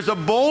Spirit, there's a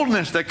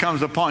boldness that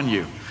comes upon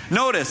you.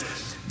 Notice,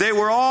 they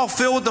were all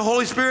filled with the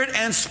Holy Spirit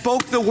and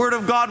spoke the Word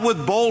of God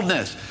with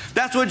boldness.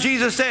 That's what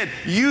Jesus said.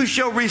 You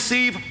shall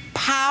receive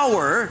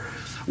power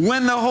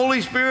when the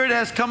Holy Spirit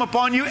has come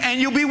upon you, and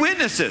you'll be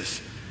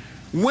witnesses.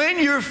 When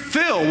you're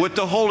filled with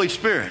the Holy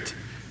Spirit,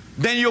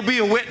 then you'll be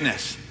a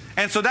witness.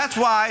 And so that's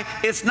why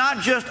it's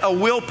not just a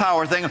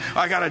willpower thing.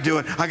 I got to do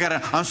it.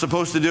 I'm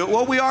supposed to do it.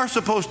 Well, we are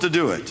supposed to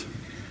do it.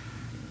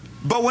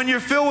 But when you're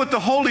filled with the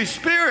Holy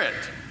Spirit,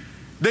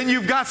 then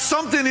you've got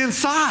something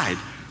inside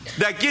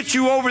that gets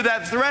you over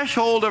that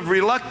threshold of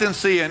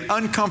reluctancy and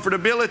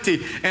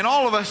uncomfortability. And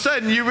all of a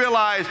sudden you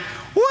realize,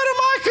 what am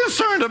I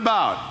concerned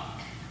about?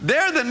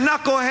 They're the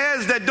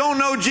knuckleheads that don't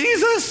know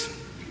Jesus.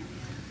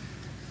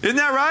 Isn't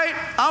that right?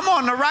 I'm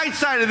on the right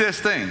side of this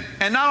thing.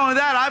 And not only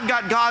that, I've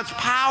got God's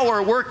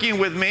power working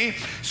with me.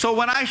 So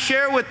when I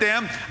share with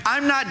them,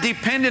 I'm not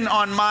dependent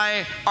on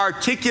my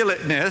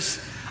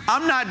articulateness.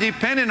 I'm not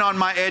dependent on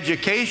my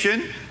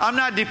education. I'm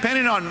not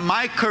dependent on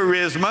my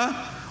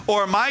charisma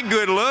or my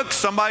good looks.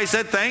 Somebody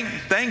said,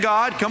 thank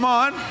God. Come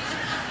on.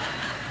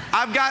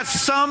 I've got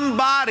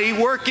somebody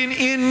working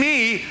in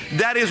me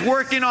that is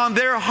working on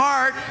their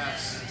heart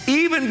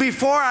even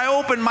before I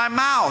open my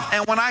mouth.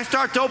 And when I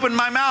start to open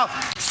my mouth,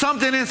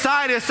 something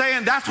inside is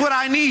saying, that's what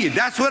I need.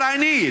 That's what I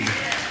need.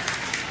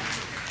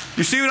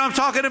 You see what I'm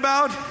talking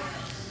about?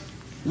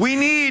 We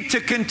need to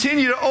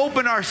continue to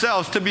open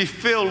ourselves to be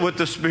filled with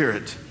the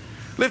Spirit.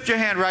 Lift your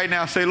hand right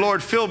now. Say,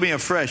 Lord, fill me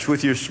afresh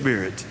with your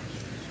Spirit.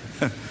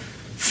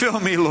 Fill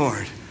me,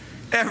 Lord,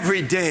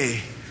 every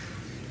day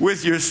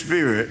with your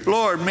Spirit.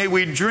 Lord, may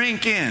we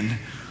drink in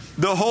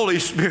the Holy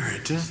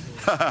Spirit.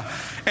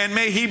 And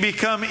may He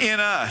become in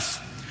us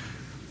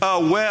a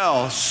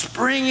well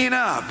springing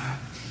up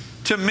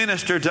to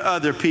minister to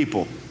other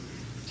people.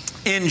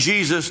 In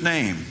Jesus'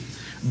 name.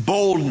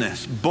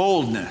 Boldness,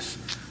 boldness,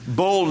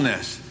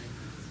 boldness.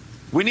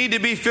 We need to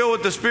be filled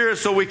with the Spirit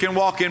so we can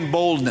walk in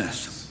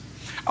boldness.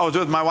 I was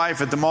with my wife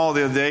at the mall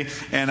the other day,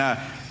 and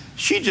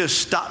she just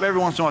stopped.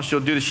 Every once in a while she'll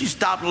do this. She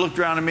stopped and looked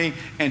around at me,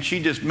 and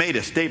she just made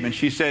a statement.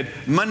 She said,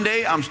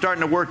 Monday I'm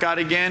starting to work out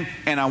again,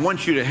 and I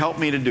want you to help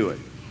me to do it.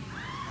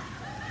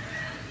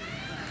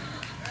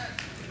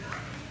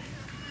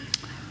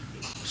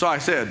 So I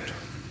said,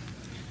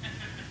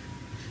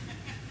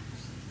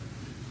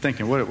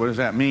 thinking, what does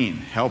that mean?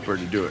 Help her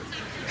to do it.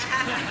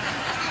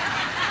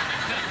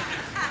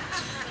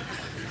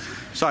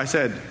 So I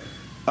said,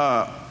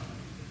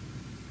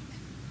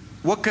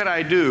 what could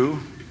I do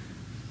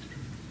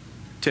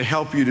to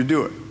help you to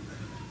do it?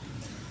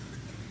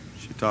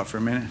 She thought for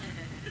a minute.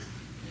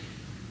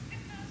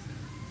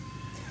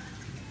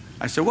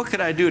 I said, what could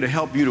I do to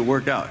help you to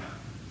work out?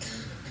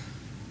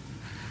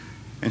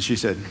 And she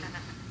said,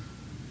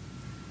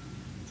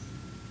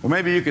 well,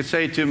 maybe you could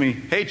say to me,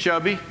 hey,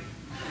 chubby.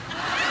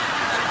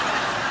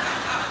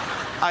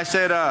 I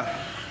said,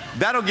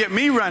 that'll get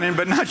me running,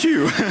 but not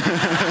you. Isn't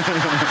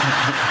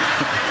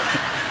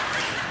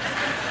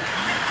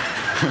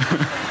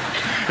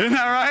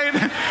that right?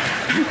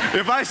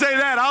 If I say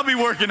that, I'll be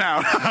working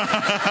out.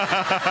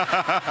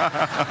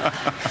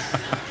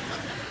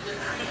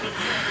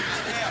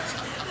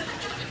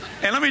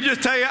 And let me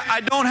just tell you,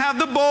 I don't have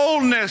the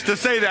boldness to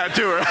say that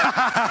to her.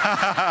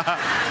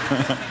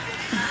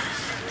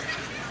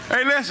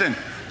 Hey, listen,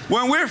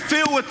 when we're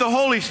filled with the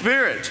Holy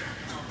Spirit,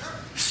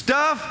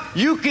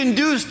 you can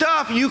do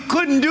stuff you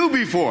couldn't do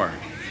before.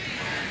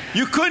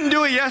 You couldn't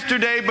do it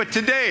yesterday, but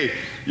today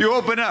you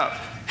open up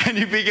and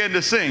you begin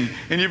to sing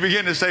and you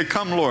begin to say,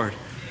 come, Lord.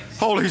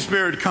 Holy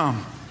Spirit,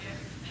 come.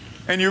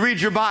 And you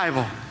read your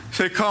Bible.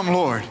 Say, come,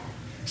 Lord.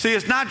 See,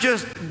 it's not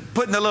just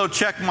putting the little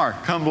check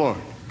mark. Come, Lord.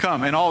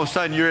 Come. And all of a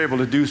sudden you're able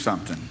to do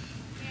something.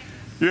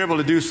 You're able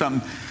to do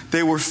something.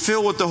 They were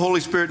filled with the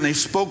Holy Spirit and they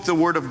spoke the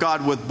Word of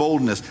God with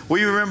boldness. Will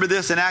you remember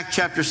this in Acts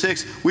chapter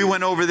 6? We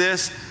went over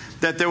this,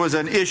 that there was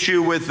an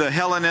issue with the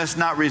Hellenists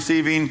not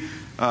receiving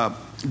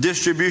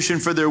distribution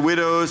for their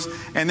widows.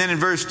 And then in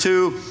verse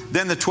 2,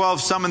 then the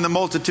 12 summoned the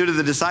multitude of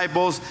the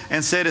disciples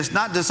and said, it's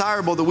not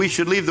desirable that we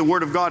should leave the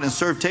word of God and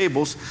serve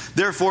tables.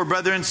 Therefore,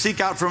 brethren,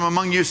 seek out from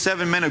among you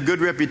 7 men of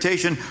good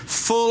reputation,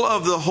 full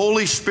of the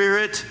Holy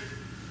Spirit.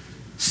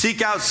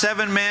 Seek out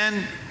 7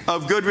 men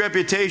of good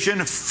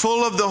reputation,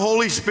 full of the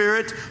Holy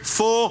Spirit,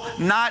 full,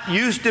 not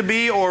used to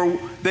be or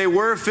they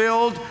were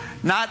filled,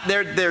 not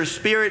their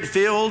spirit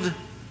filled.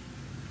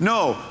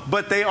 No,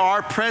 but they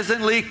are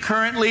presently,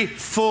 currently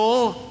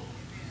full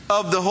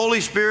of the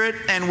Holy Spirit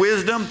and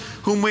wisdom,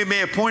 whom we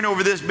may appoint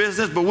over this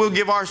business, but we'll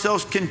give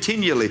ourselves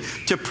continually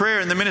to prayer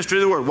and the ministry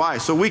of the word. Why?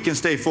 So we can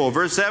stay full.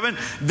 Verse 7,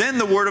 then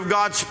the word of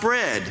God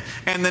spread,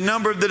 and the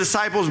number of the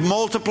disciples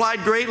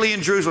multiplied greatly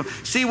in Jerusalem.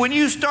 See, when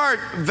you start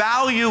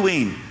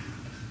valuing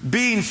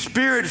being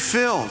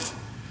Spirit-filled,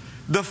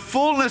 the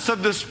fullness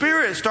of the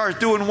Spirit starts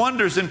doing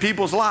wonders in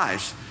people's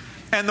lives,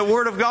 and the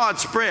word of God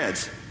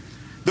spreads.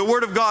 The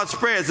word of God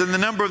spreads, and the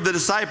number of the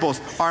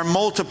disciples are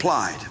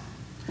multiplied.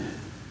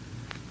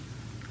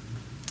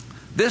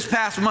 This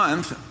past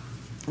month,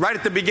 right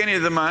at the beginning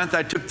of the month,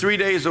 I took 3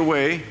 days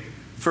away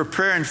for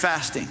prayer and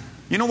fasting.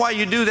 You know why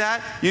you do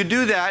that? You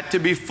do that to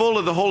be full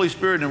of the Holy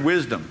Spirit and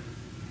wisdom.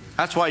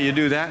 That's why you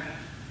do that.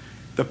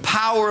 The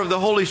power of the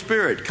Holy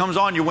Spirit comes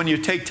on you when you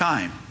take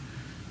time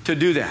to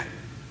do that,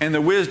 and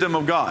the wisdom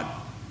of God.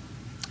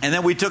 And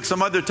then we took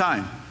some other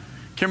time,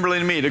 Kimberly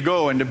and me, to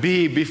go and to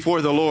be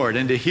before the Lord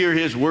and to hear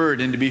His word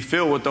and to be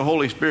filled with the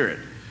Holy Spirit.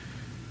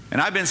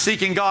 And I've been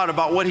seeking God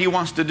about what He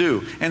wants to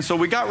do. And so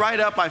we got right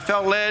up. I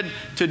felt led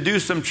to do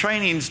some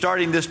training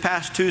starting this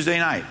past Tuesday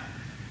night.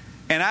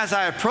 And as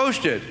I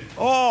approached it,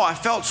 I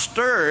felt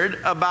stirred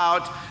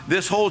about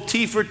this whole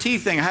T for T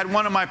thing. I had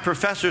one of my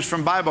professors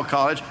from Bible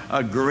college,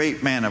 a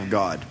great man of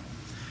God,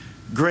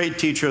 great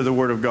teacher of the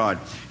Word of God.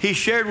 He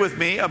shared with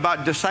me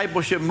about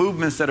discipleship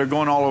movements that are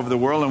going all over the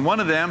world. And one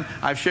of them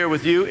I've shared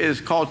with you is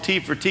called T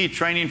for T,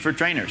 Training for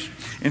Trainers.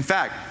 In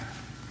fact,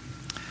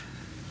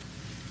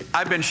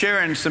 I've been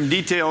sharing some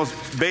details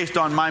based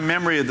on my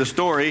memory of the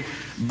story,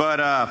 but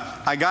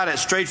I got it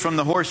straight from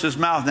the horse's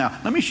mouth. Now,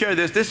 let me share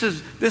this. This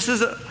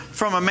is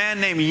from a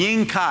man named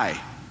Ying Kai.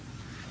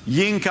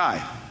 Ying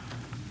Kai.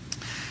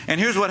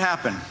 And here's what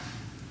happened.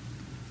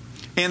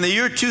 In the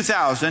year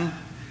 2000,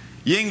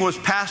 Ying was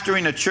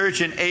pastoring a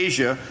church in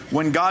Asia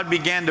when God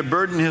began to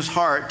burden his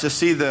heart to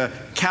see the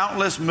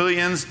countless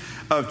millions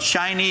of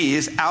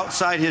Chinese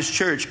outside his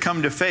church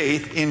come to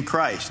faith in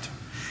Christ.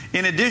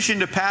 In addition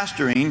to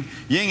pastoring,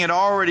 Ying had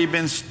already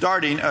been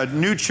starting a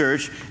new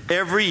church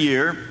every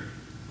year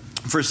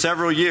for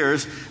several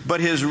years,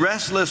 but his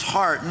restless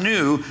heart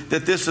knew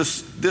that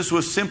this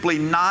was simply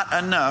not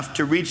enough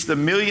to reach the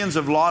millions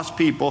of lost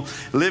people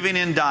living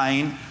and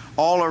dying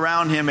all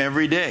around him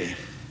every day.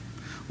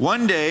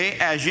 One day,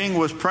 as Ying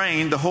was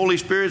praying, the Holy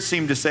Spirit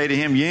seemed to say to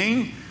him,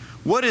 Ying,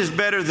 what is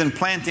better than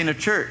planting a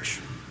church?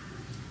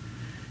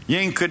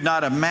 Ying could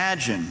not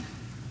imagine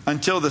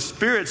until the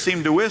Spirit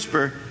seemed to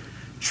whisper,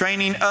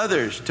 training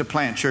others to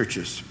plant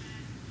churches.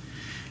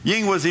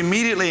 Ying was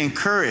immediately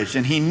encouraged,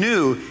 and he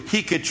knew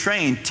he could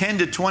train 10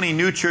 to 20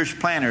 new church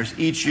planters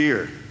each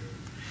year.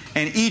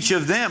 And each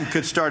of them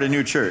could start a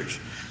new church.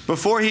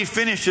 Before he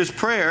finished his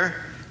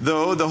prayer,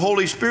 though, the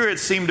Holy Spirit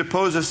seemed to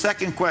pose a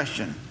second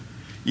question.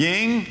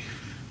 Ying,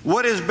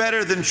 what is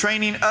better than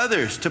training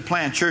others to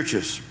plant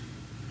churches?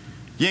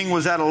 Ying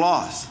was at a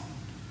loss.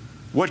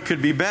 What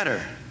could be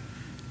better?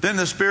 Then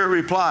the Spirit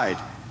replied,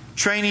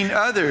 training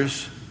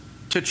others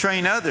to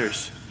train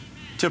others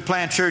to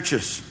plant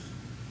churches.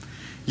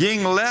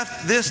 Ying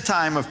left this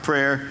time of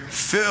prayer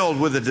filled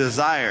with a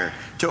desire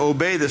to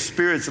obey the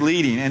Spirit's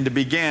leading and to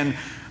begin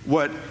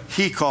what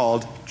he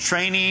called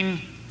training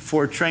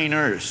for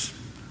trainers,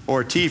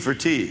 or T for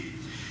T.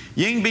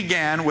 Ying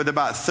began with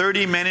about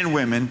 30 men and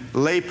women,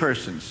 lay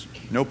persons,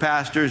 no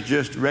pastors,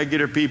 just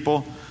regular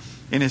people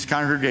in his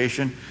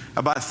congregation,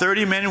 about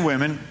 30 men and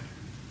women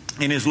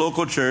in his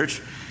local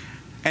church.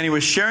 And he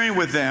was sharing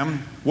with them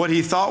what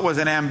he thought was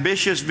an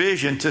ambitious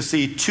vision to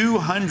see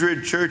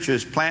 200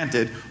 churches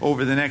planted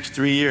over the next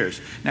 3 years.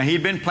 Now,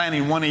 he'd been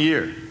planting one a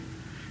year.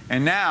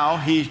 And now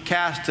he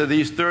cast to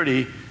these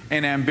 30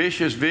 an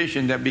ambitious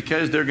vision that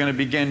because they're going to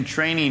begin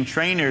training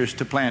trainers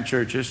to plant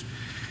churches,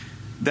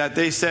 that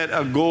they set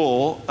a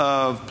goal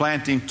of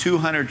planting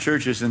 200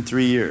 churches in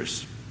 3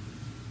 years.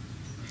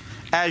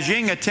 As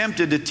Ying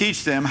attempted to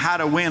teach them how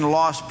to win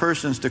lost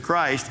persons to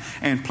Christ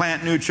and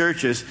plant new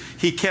churches,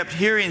 he kept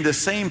hearing the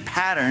same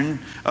pattern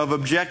of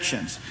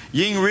objections.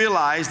 Ying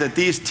realized that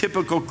these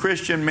typical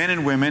Christian men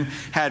and women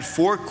had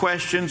 4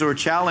 questions or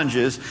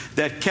challenges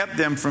that kept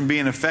them from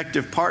being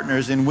effective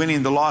partners in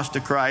winning the lost to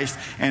Christ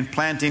and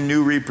planting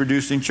new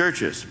reproducing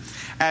churches.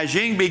 As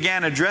Ying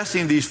began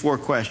addressing these 4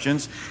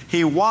 questions,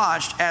 he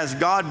watched as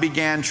God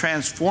began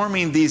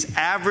transforming these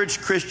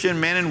average Christian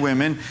men and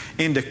women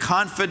into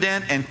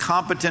confident and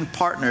competent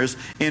partners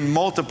in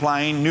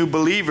multiplying new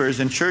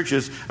believers in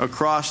churches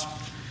across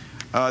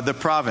the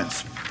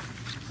province.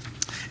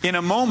 In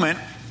a moment,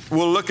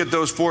 we'll look at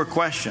those 4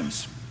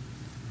 questions.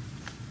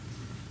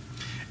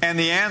 and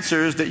the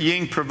answers that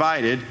Ying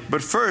provided.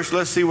 But first,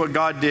 let's see what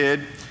God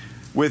did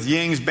with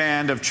Ying's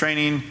band of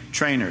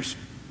trainers.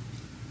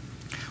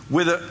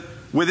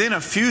 Within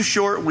a few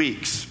short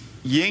weeks,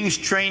 Ying's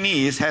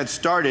trainees had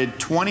started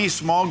 20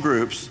 small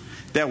groups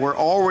that were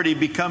already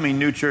becoming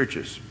new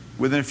churches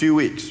within a few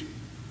weeks.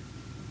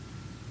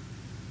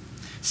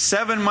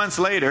 7 months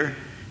later,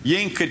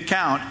 Ying could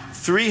count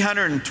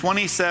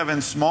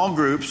 327 small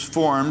groups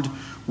formed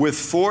with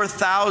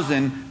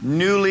 4,000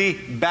 newly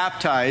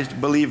baptized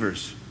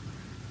believers.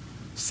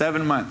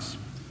 7 months.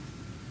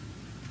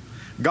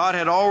 God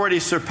had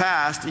already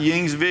surpassed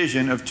Ying's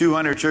vision of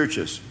 200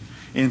 churches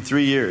in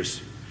 3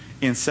 years,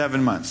 in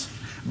 7 months.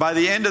 By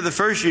the end of the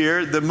first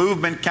year, the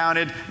movement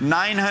counted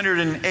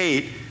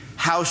 908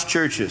 house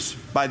churches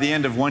by the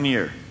end of 1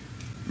 year.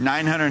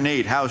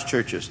 908 house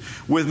churches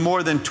with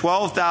more than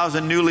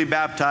 12,000 newly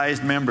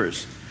baptized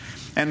members.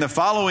 And the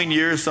following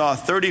year saw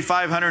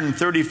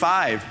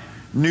 3,535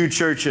 new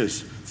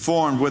churches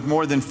formed with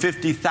more than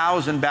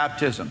 50,000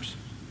 baptisms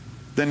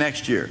the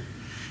next year.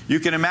 You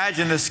can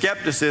imagine the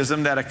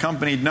skepticism that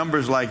accompanied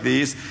numbers like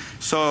these.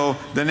 So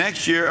the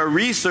next year, a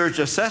research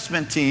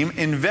assessment team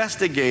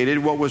investigated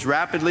what was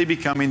rapidly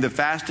becoming the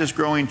fastest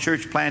growing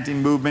church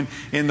planting movement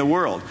in the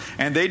world.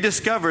 And they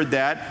discovered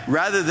that,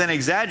 rather than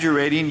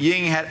exaggerating,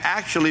 Ying had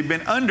actually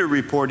been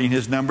underreporting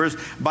his numbers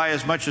by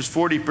as much as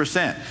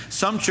 40%.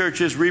 Some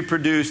churches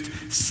reproduced,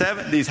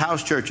 these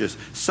house churches,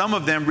 some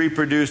of them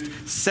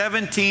reproduced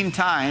 17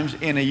 times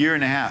in a year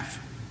and a half.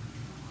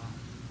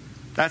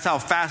 That's how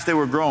fast they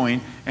were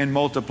growing and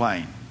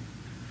multiplying.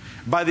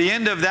 By the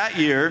end of that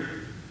year,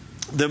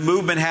 the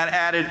movement had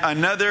added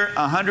another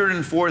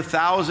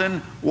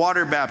 104,000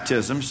 water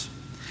baptisms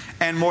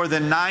and more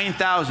than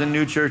 9,000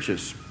 new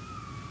churches.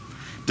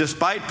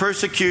 Despite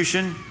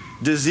persecution,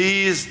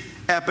 disease,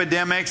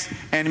 epidemics,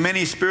 and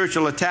many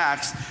spiritual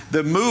attacks,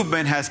 the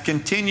movement has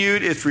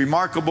continued its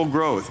remarkable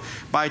growth.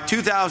 By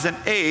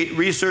 2008,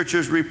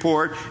 researchers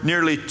report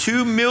nearly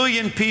 2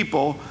 million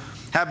people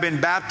have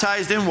been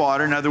baptized in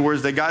water. In other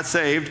words, they got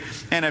saved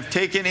and have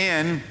taken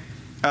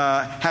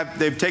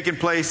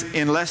place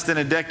in less than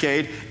a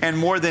decade, and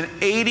more than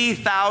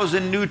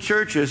 80,000 new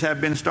churches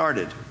have been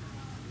started.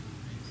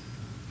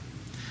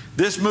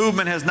 This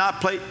movement has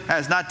not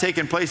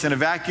taken place in a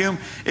vacuum.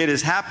 It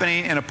is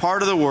happening in a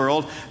part of the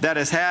world that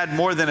has had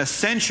more than a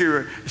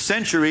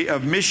century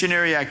of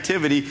missionary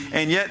activity,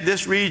 and yet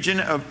this region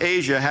of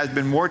Asia has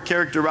been more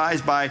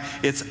characterized by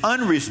its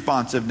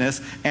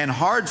unresponsiveness and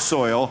hard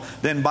soil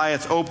than by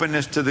its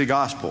openness to the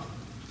gospel.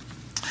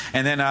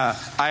 And then I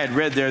had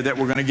read there that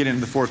we're going to get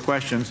into the 4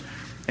 questions,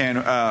 and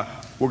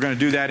we're going to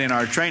do that in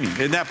our training.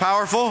 Isn't that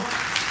powerful?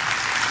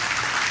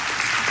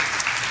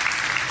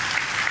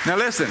 Now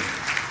listen.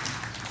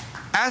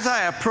 As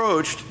I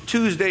approached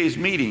Tuesday's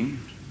meeting,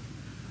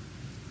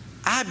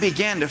 I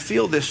began to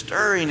feel this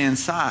stirring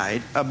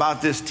inside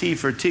about this T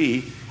for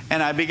T,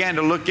 and I began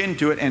to look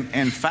into it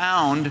and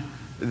found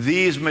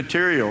these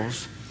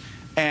materials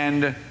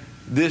and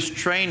this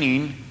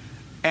training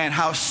and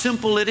how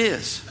simple it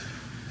is.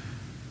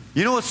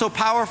 You know what's so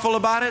powerful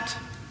about it?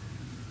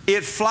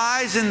 It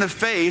flies in the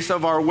face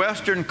of our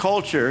Western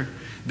culture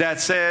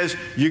that says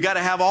you got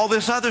to have all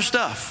this other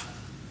stuff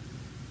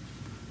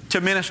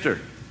to minister.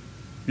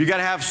 You got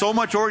to have so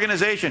much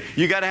organization.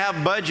 You got to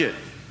have budget.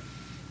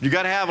 You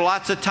got to have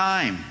lots of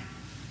time.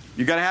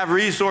 You got to have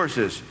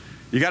resources.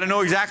 You got to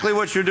know exactly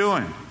what you're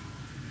doing.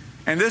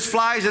 And this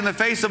flies in the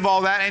face of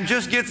all that and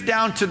just gets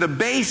down to the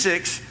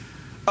basics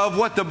of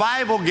what the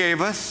Bible gave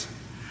us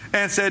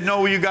and said,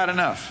 no, you got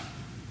enough.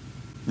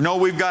 No,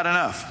 we've got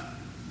enough.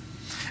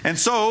 And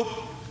so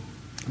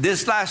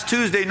this last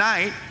Tuesday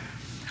night,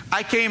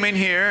 I came in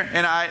here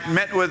and I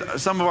met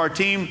with some of our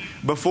team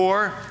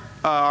before,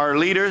 our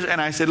leaders, and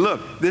I said,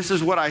 look, this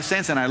is what I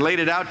sense, and I laid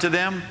it out to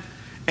them.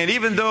 And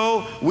even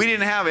though we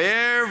didn't have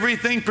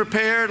everything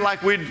prepared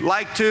like we'd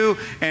like to,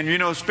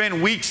 and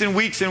spend weeks and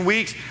weeks and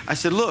weeks, I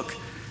said, look,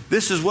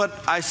 this is what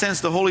I sense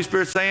the Holy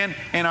Spirit saying.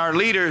 And our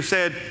leader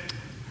said,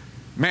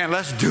 man,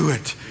 let's do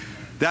it.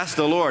 That's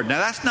the Lord. Now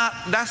that's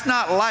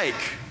not like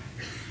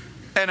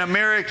an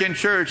American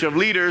church of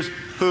leaders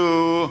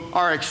who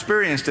are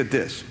experienced at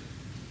this.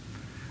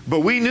 But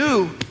we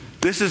knew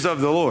this is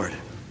of the Lord.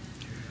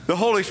 The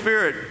Holy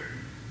Spirit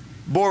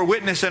bore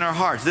witness in our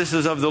hearts. This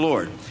is of the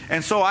Lord.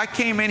 And so I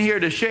came in here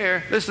to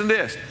share. Listen to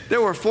this.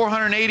 There were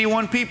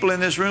 481 people in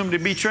this room to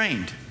be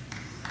trained.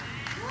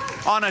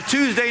 On a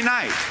Tuesday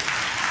night.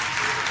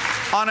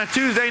 On a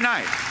Tuesday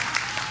night.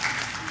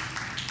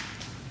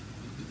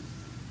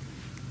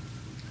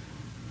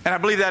 And I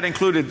believe that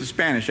included the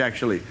Spanish,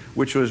 actually,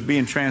 which was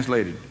being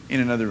translated in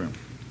another room.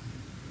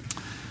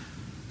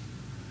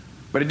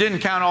 But it didn't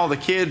count all the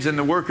kids and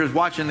the workers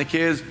watching the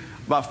kids.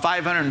 About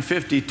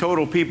 550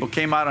 total people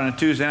came out on a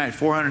Tuesday night,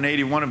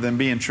 481 of them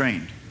being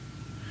trained.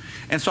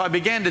 And so I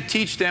began to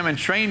teach them and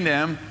train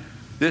them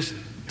this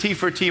T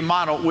for T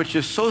model, which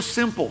is so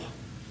simple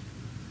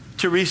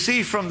to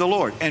receive from the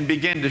Lord and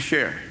begin to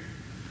share.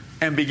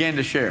 And begin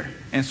to share.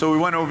 And so we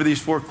went over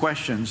these 4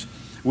 questions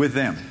with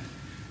them.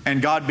 And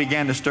God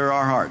began to stir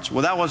our hearts.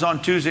 Well, that was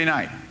on Tuesday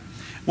night.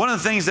 One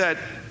of the things that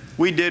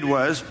we did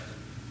was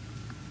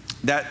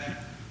that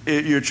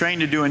you're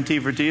trained to do in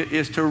T4T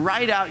is to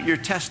write out your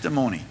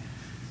testimony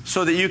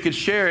so that you could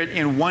share it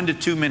in 1 to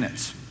 2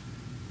 minutes.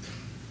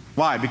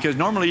 Why? Because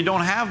normally you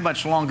don't have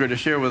much longer to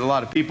share with a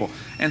lot of people.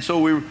 And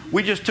so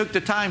we just took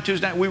the time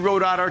Tuesday night. We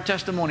wrote out our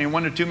testimony in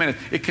 1 to 2 minutes.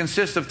 It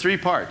consists of 3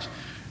 parts.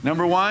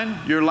 Number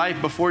 1, your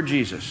life before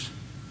Jesus.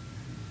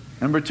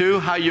 Number 2,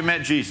 how you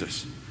met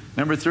Jesus.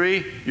 Number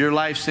 3, your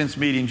life since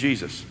meeting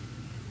Jesus.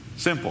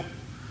 Simple.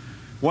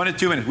 1 to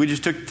 2 minutes. We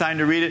just took the time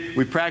to read it.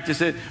 We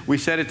practiced it. We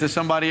said it to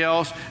somebody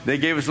else. They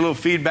gave us a little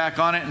feedback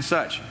on it and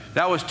such.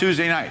 That was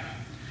Tuesday night.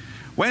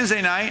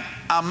 Wednesday night,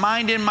 I'm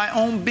minding my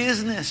own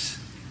business.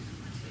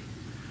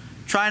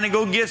 Trying to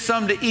go get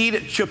something to eat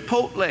at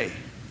Chipotle.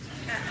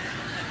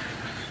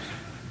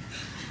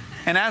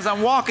 And as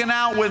I'm walking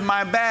out with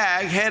my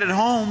bag, headed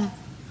home,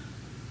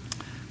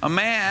 a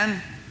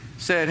man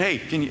said, "Hey,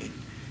 can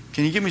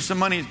you give me some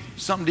money,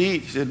 something to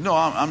eat?" He said, "No,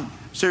 I'm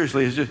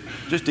seriously, it's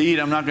just to eat.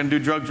 I'm not going to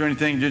do drugs or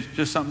anything,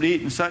 just something to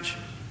eat and such."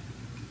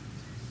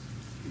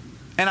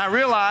 And I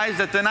realized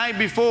that the night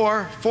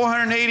before,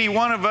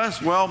 481 of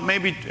us, well,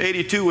 maybe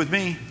 82 with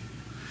me,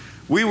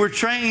 we were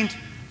trained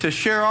to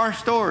share our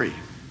story.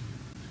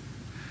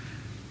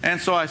 And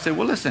so I said,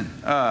 "Well, listen,"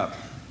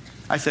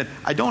 I said,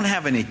 "I don't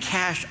have any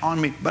cash on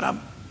me, but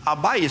I'll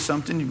buy you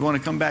something. You want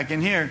to come back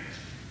in here?"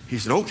 He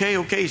said,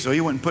 okay. So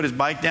he went and put his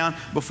bike down.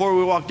 Before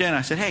we walked in,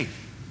 I said, "Hey,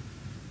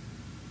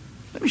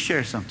 let me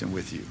share something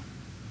with you."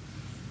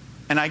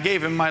 And I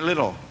gave him my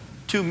little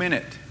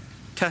 2-minute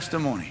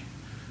testimony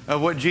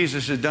of what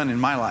Jesus has done in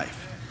my life.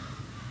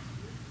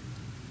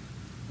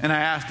 And I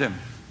asked him,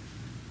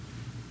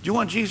 "Do you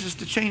want Jesus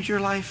to change your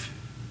life?"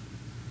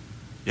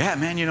 "Yeah,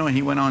 man, and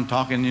he went on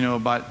talking,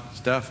 about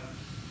stuff.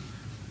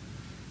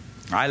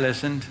 I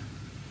listened.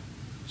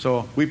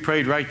 So we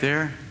prayed right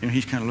there.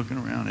 He's kind of looking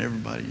around at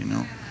everybody,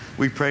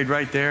 We prayed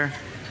right there.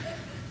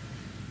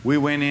 We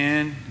went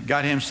in,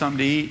 got him something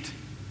to eat.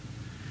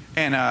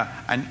 And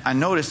I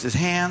noticed his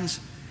hands,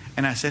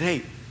 and I said,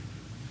 "Hey,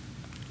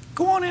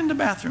 go on in the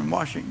bathroom,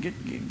 wash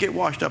it, get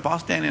washed up. I'll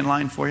stand in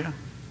line for you.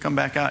 Come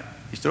back out."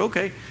 He said,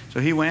 "Okay." So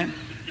he went,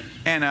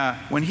 and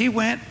when he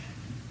went,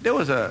 there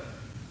was a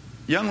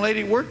young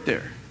lady worked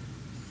there,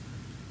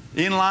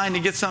 in line to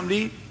get something to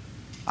eat.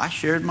 I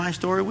shared my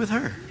story with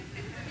her.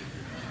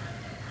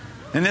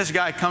 And this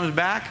guy comes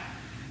back,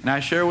 and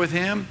I share with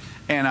him,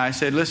 and I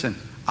said, "Listen,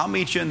 I'll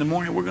meet you in the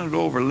morning. We're going to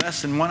go over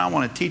lesson 1. I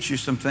want to teach you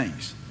some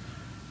things."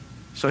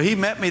 So he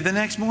met me the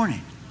next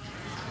morning.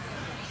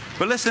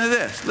 But listen to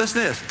this.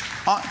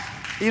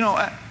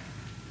 I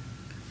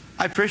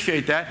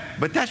appreciate that,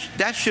 but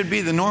that should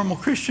be the normal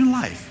Christian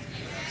life.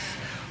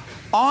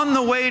 On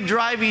the way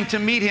driving to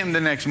meet him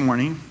the next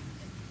morning,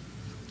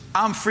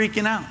 I'm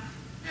freaking out.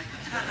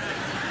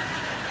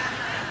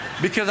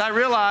 Because I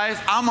realize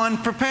I'm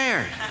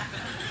unprepared.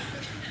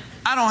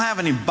 I don't have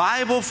any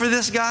Bible for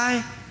this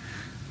guy.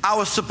 I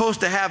was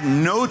supposed to have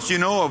notes,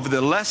 of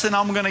the lesson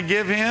I'm going to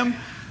give him.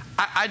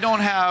 I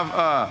don't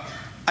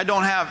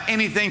have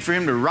anything for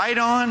him to write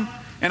on.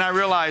 And I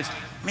realized,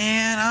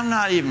 man, I'm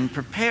not even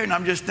prepared. And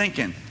I'm just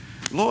thinking,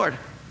 Lord,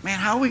 man,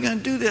 how are we going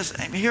to do this?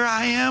 And here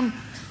I am.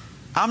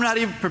 I'm not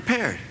even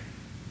prepared.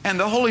 And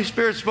the Holy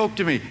Spirit spoke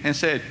to me and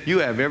said, "You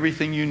have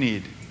everything you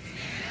need."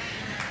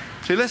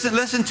 See,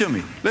 listen to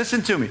me.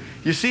 Listen to me.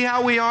 You see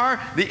how we are?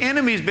 The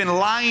enemy's been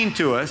lying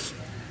to us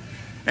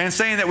and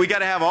saying that we got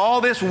to have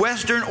all this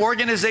Western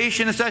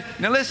organization and stuff.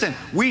 Now listen,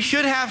 we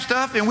should have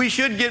stuff and we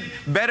should get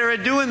better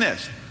at doing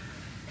this.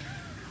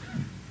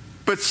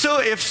 But so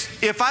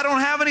if I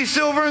don't have any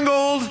silver and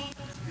gold,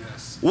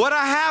 what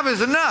I have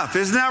is enough.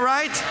 Isn't that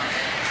right?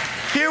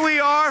 Here we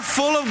are,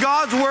 full of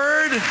God's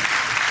Word,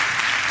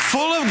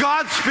 full of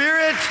God's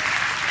Spirit.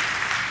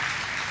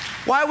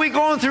 Why are we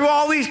going through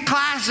all these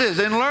classes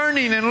and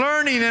learning, and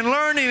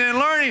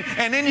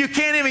then you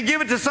can't even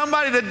give it to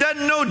somebody that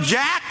doesn't know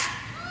jack?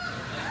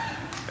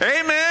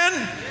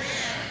 Amen?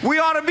 We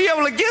ought to be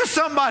able to give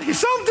somebody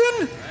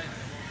something.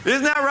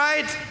 Isn't that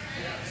right?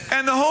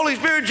 And the Holy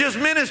Spirit just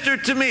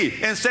ministered to me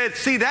and said,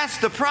 "See, that's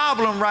the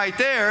problem right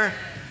there,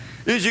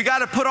 is you got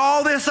to put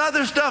all this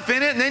other stuff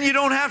in it, and then you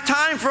don't have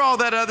time for all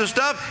that other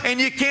stuff, and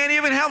you can't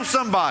even help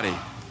somebody."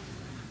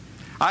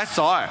 I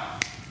saw it.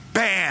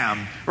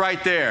 Bam!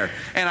 Right there.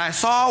 And I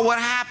saw what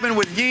happened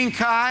with Ying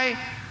Kai,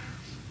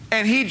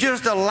 and he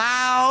just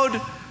allowed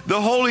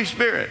the Holy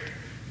Spirit.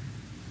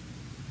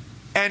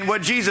 And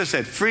what Jesus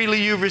said,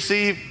 "Freely you've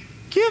received,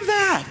 give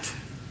that."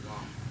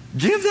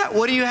 Give that.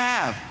 What do you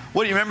have?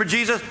 What do you remember,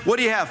 Jesus? What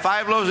do you have?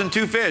 5 loaves and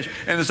 2 fish.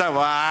 And the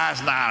disciples,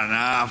 "That's not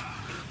enough.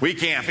 We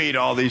can't feed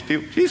all these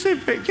people." He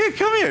said,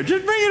 "Come here.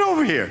 Just bring it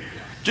over here.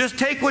 Just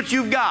take what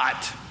you've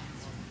got.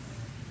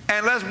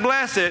 And let's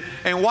bless it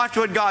and watch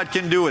what God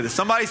can do with it."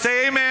 Somebody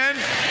say amen.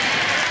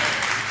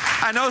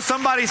 I know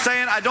somebody's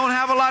saying, "I don't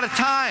have a lot of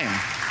time.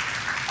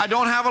 I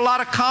don't have a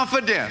lot of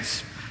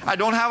confidence. I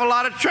don't have a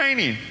lot of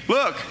training."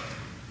 Look,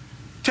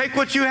 take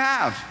what you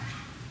have.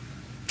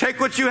 Take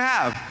what you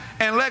have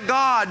and let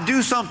God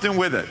do something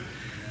with it.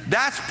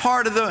 That's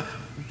part of the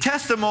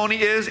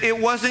testimony, is it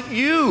wasn't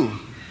you.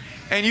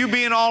 and you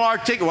being all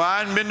articulate, well, I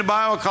haven't been to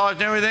Bible college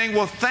and everything.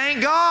 Well,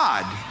 thank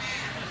God.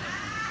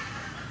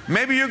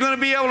 Maybe you're going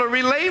to be able to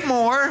relate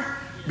more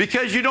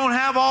because you don't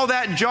have all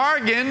that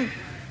jargon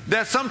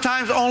that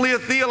sometimes only a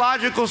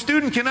theological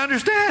student can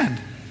understand.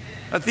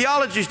 A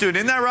theology student,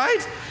 isn't that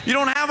right? You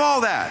don't have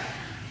all that.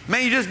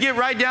 Man, you just get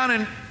right down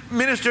and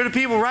minister to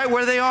people right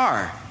where they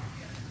are.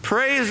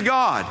 Praise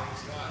God.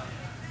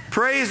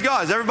 Praise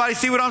God. Does everybody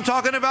see what I'm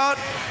talking about?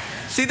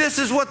 See, this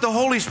is what the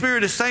Holy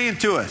Spirit is saying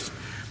to us.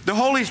 The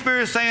Holy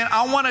Spirit is saying,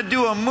 I want to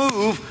do a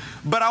move,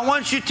 but I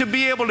want you to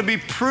be able to be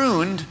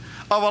pruned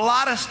of a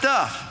lot of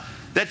stuff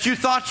that you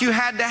thought you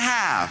had to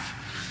have.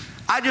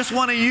 I just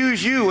want to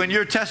use you in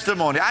your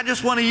testimony. I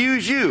just want to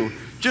use you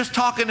just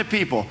talking to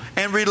people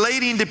and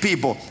relating to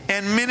people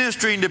and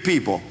ministering to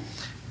people.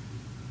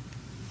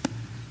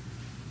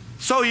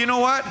 So you know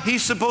what?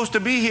 He's supposed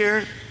to be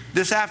here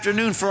this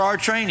afternoon for our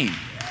training.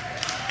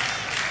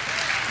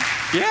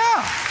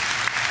 Yeah.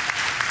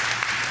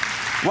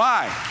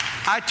 Why?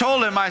 I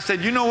told him, I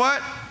said, you know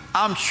what?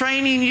 I'm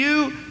training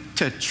you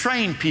to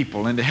train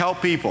people and to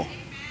help people.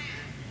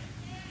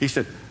 He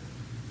said,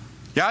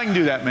 yeah, I can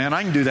do that, man.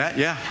 I can do that.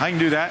 Yeah, I can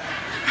do that.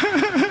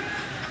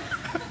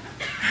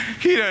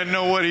 He doesn't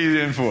know what he's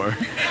in for.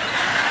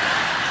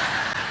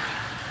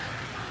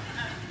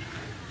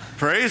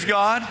 Praise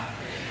God.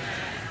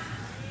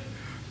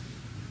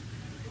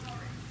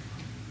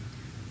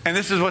 And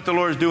this is what the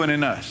Lord is doing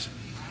in us.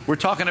 We're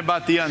talking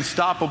about the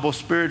unstoppable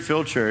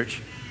Spirit-filled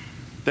church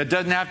that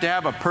doesn't have to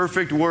have a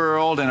perfect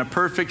world and a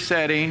perfect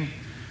setting.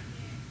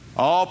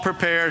 All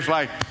prepares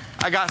like,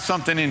 I got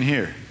something in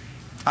here.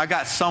 I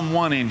got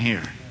someone in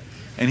here.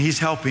 And he's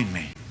helping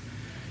me.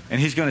 And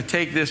he's going to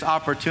take this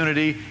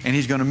opportunity and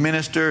he's going to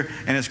minister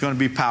and it's going to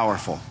be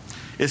powerful.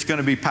 It's going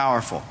to be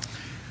powerful.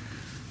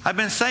 I've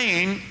been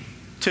saying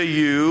to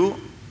you,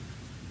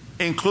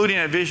 including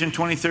at Vision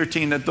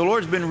 2013, that the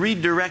Lord's been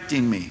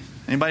redirecting me.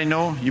 Anybody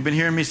know? You've been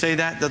hearing me say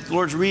that? That the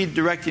Lord's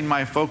redirecting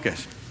my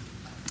focus.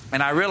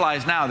 And I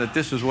realize now that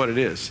this is what it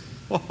is.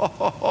 The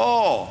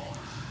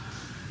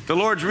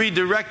Lord's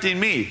redirecting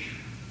me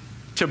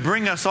to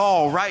bring us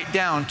all right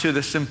down to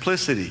the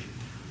simplicity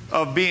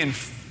of being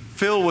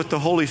filled with the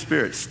Holy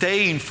Spirit,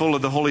 staying full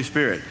of the Holy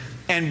Spirit,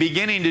 and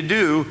beginning to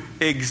do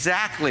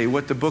exactly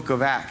what the book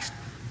of Acts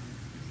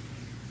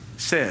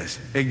says.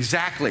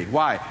 Exactly.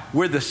 Why?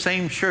 We're the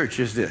same church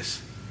as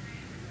this.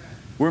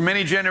 We're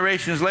many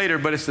generations later,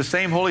 but it's the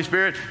same Holy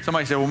Spirit.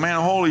 Somebody said, well, man,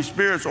 the Holy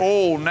Spirit's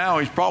old now.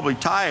 He's probably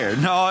tired.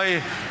 No,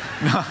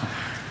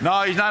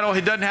 he's not old.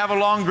 He doesn't have a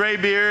long gray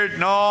beard.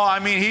 No, I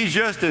mean, he's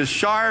just as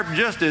sharp,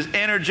 just as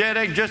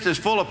energetic, just as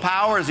full of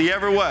power as he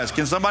ever was.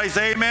 Can somebody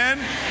say amen?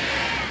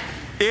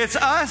 It's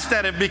us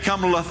that have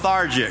become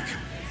lethargic.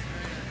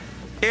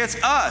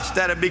 It's us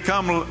that have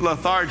become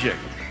lethargic.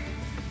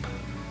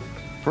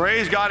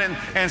 Praise God.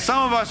 And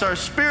some of us are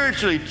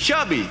spiritually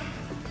chubby.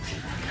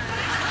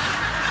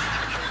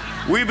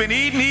 We've been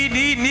eating,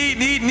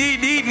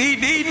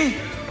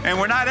 and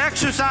we're not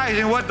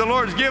exercising what the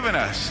Lord's given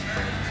us.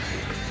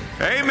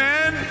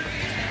 Amen.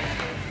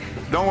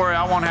 Don't worry,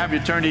 I won't have you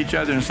turn to each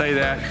other and say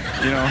that,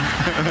 you know.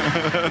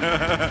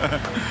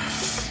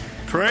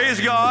 Praise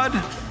God.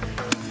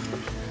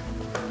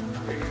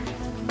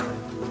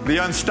 The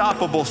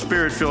unstoppable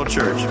Spirit-filled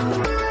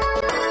church.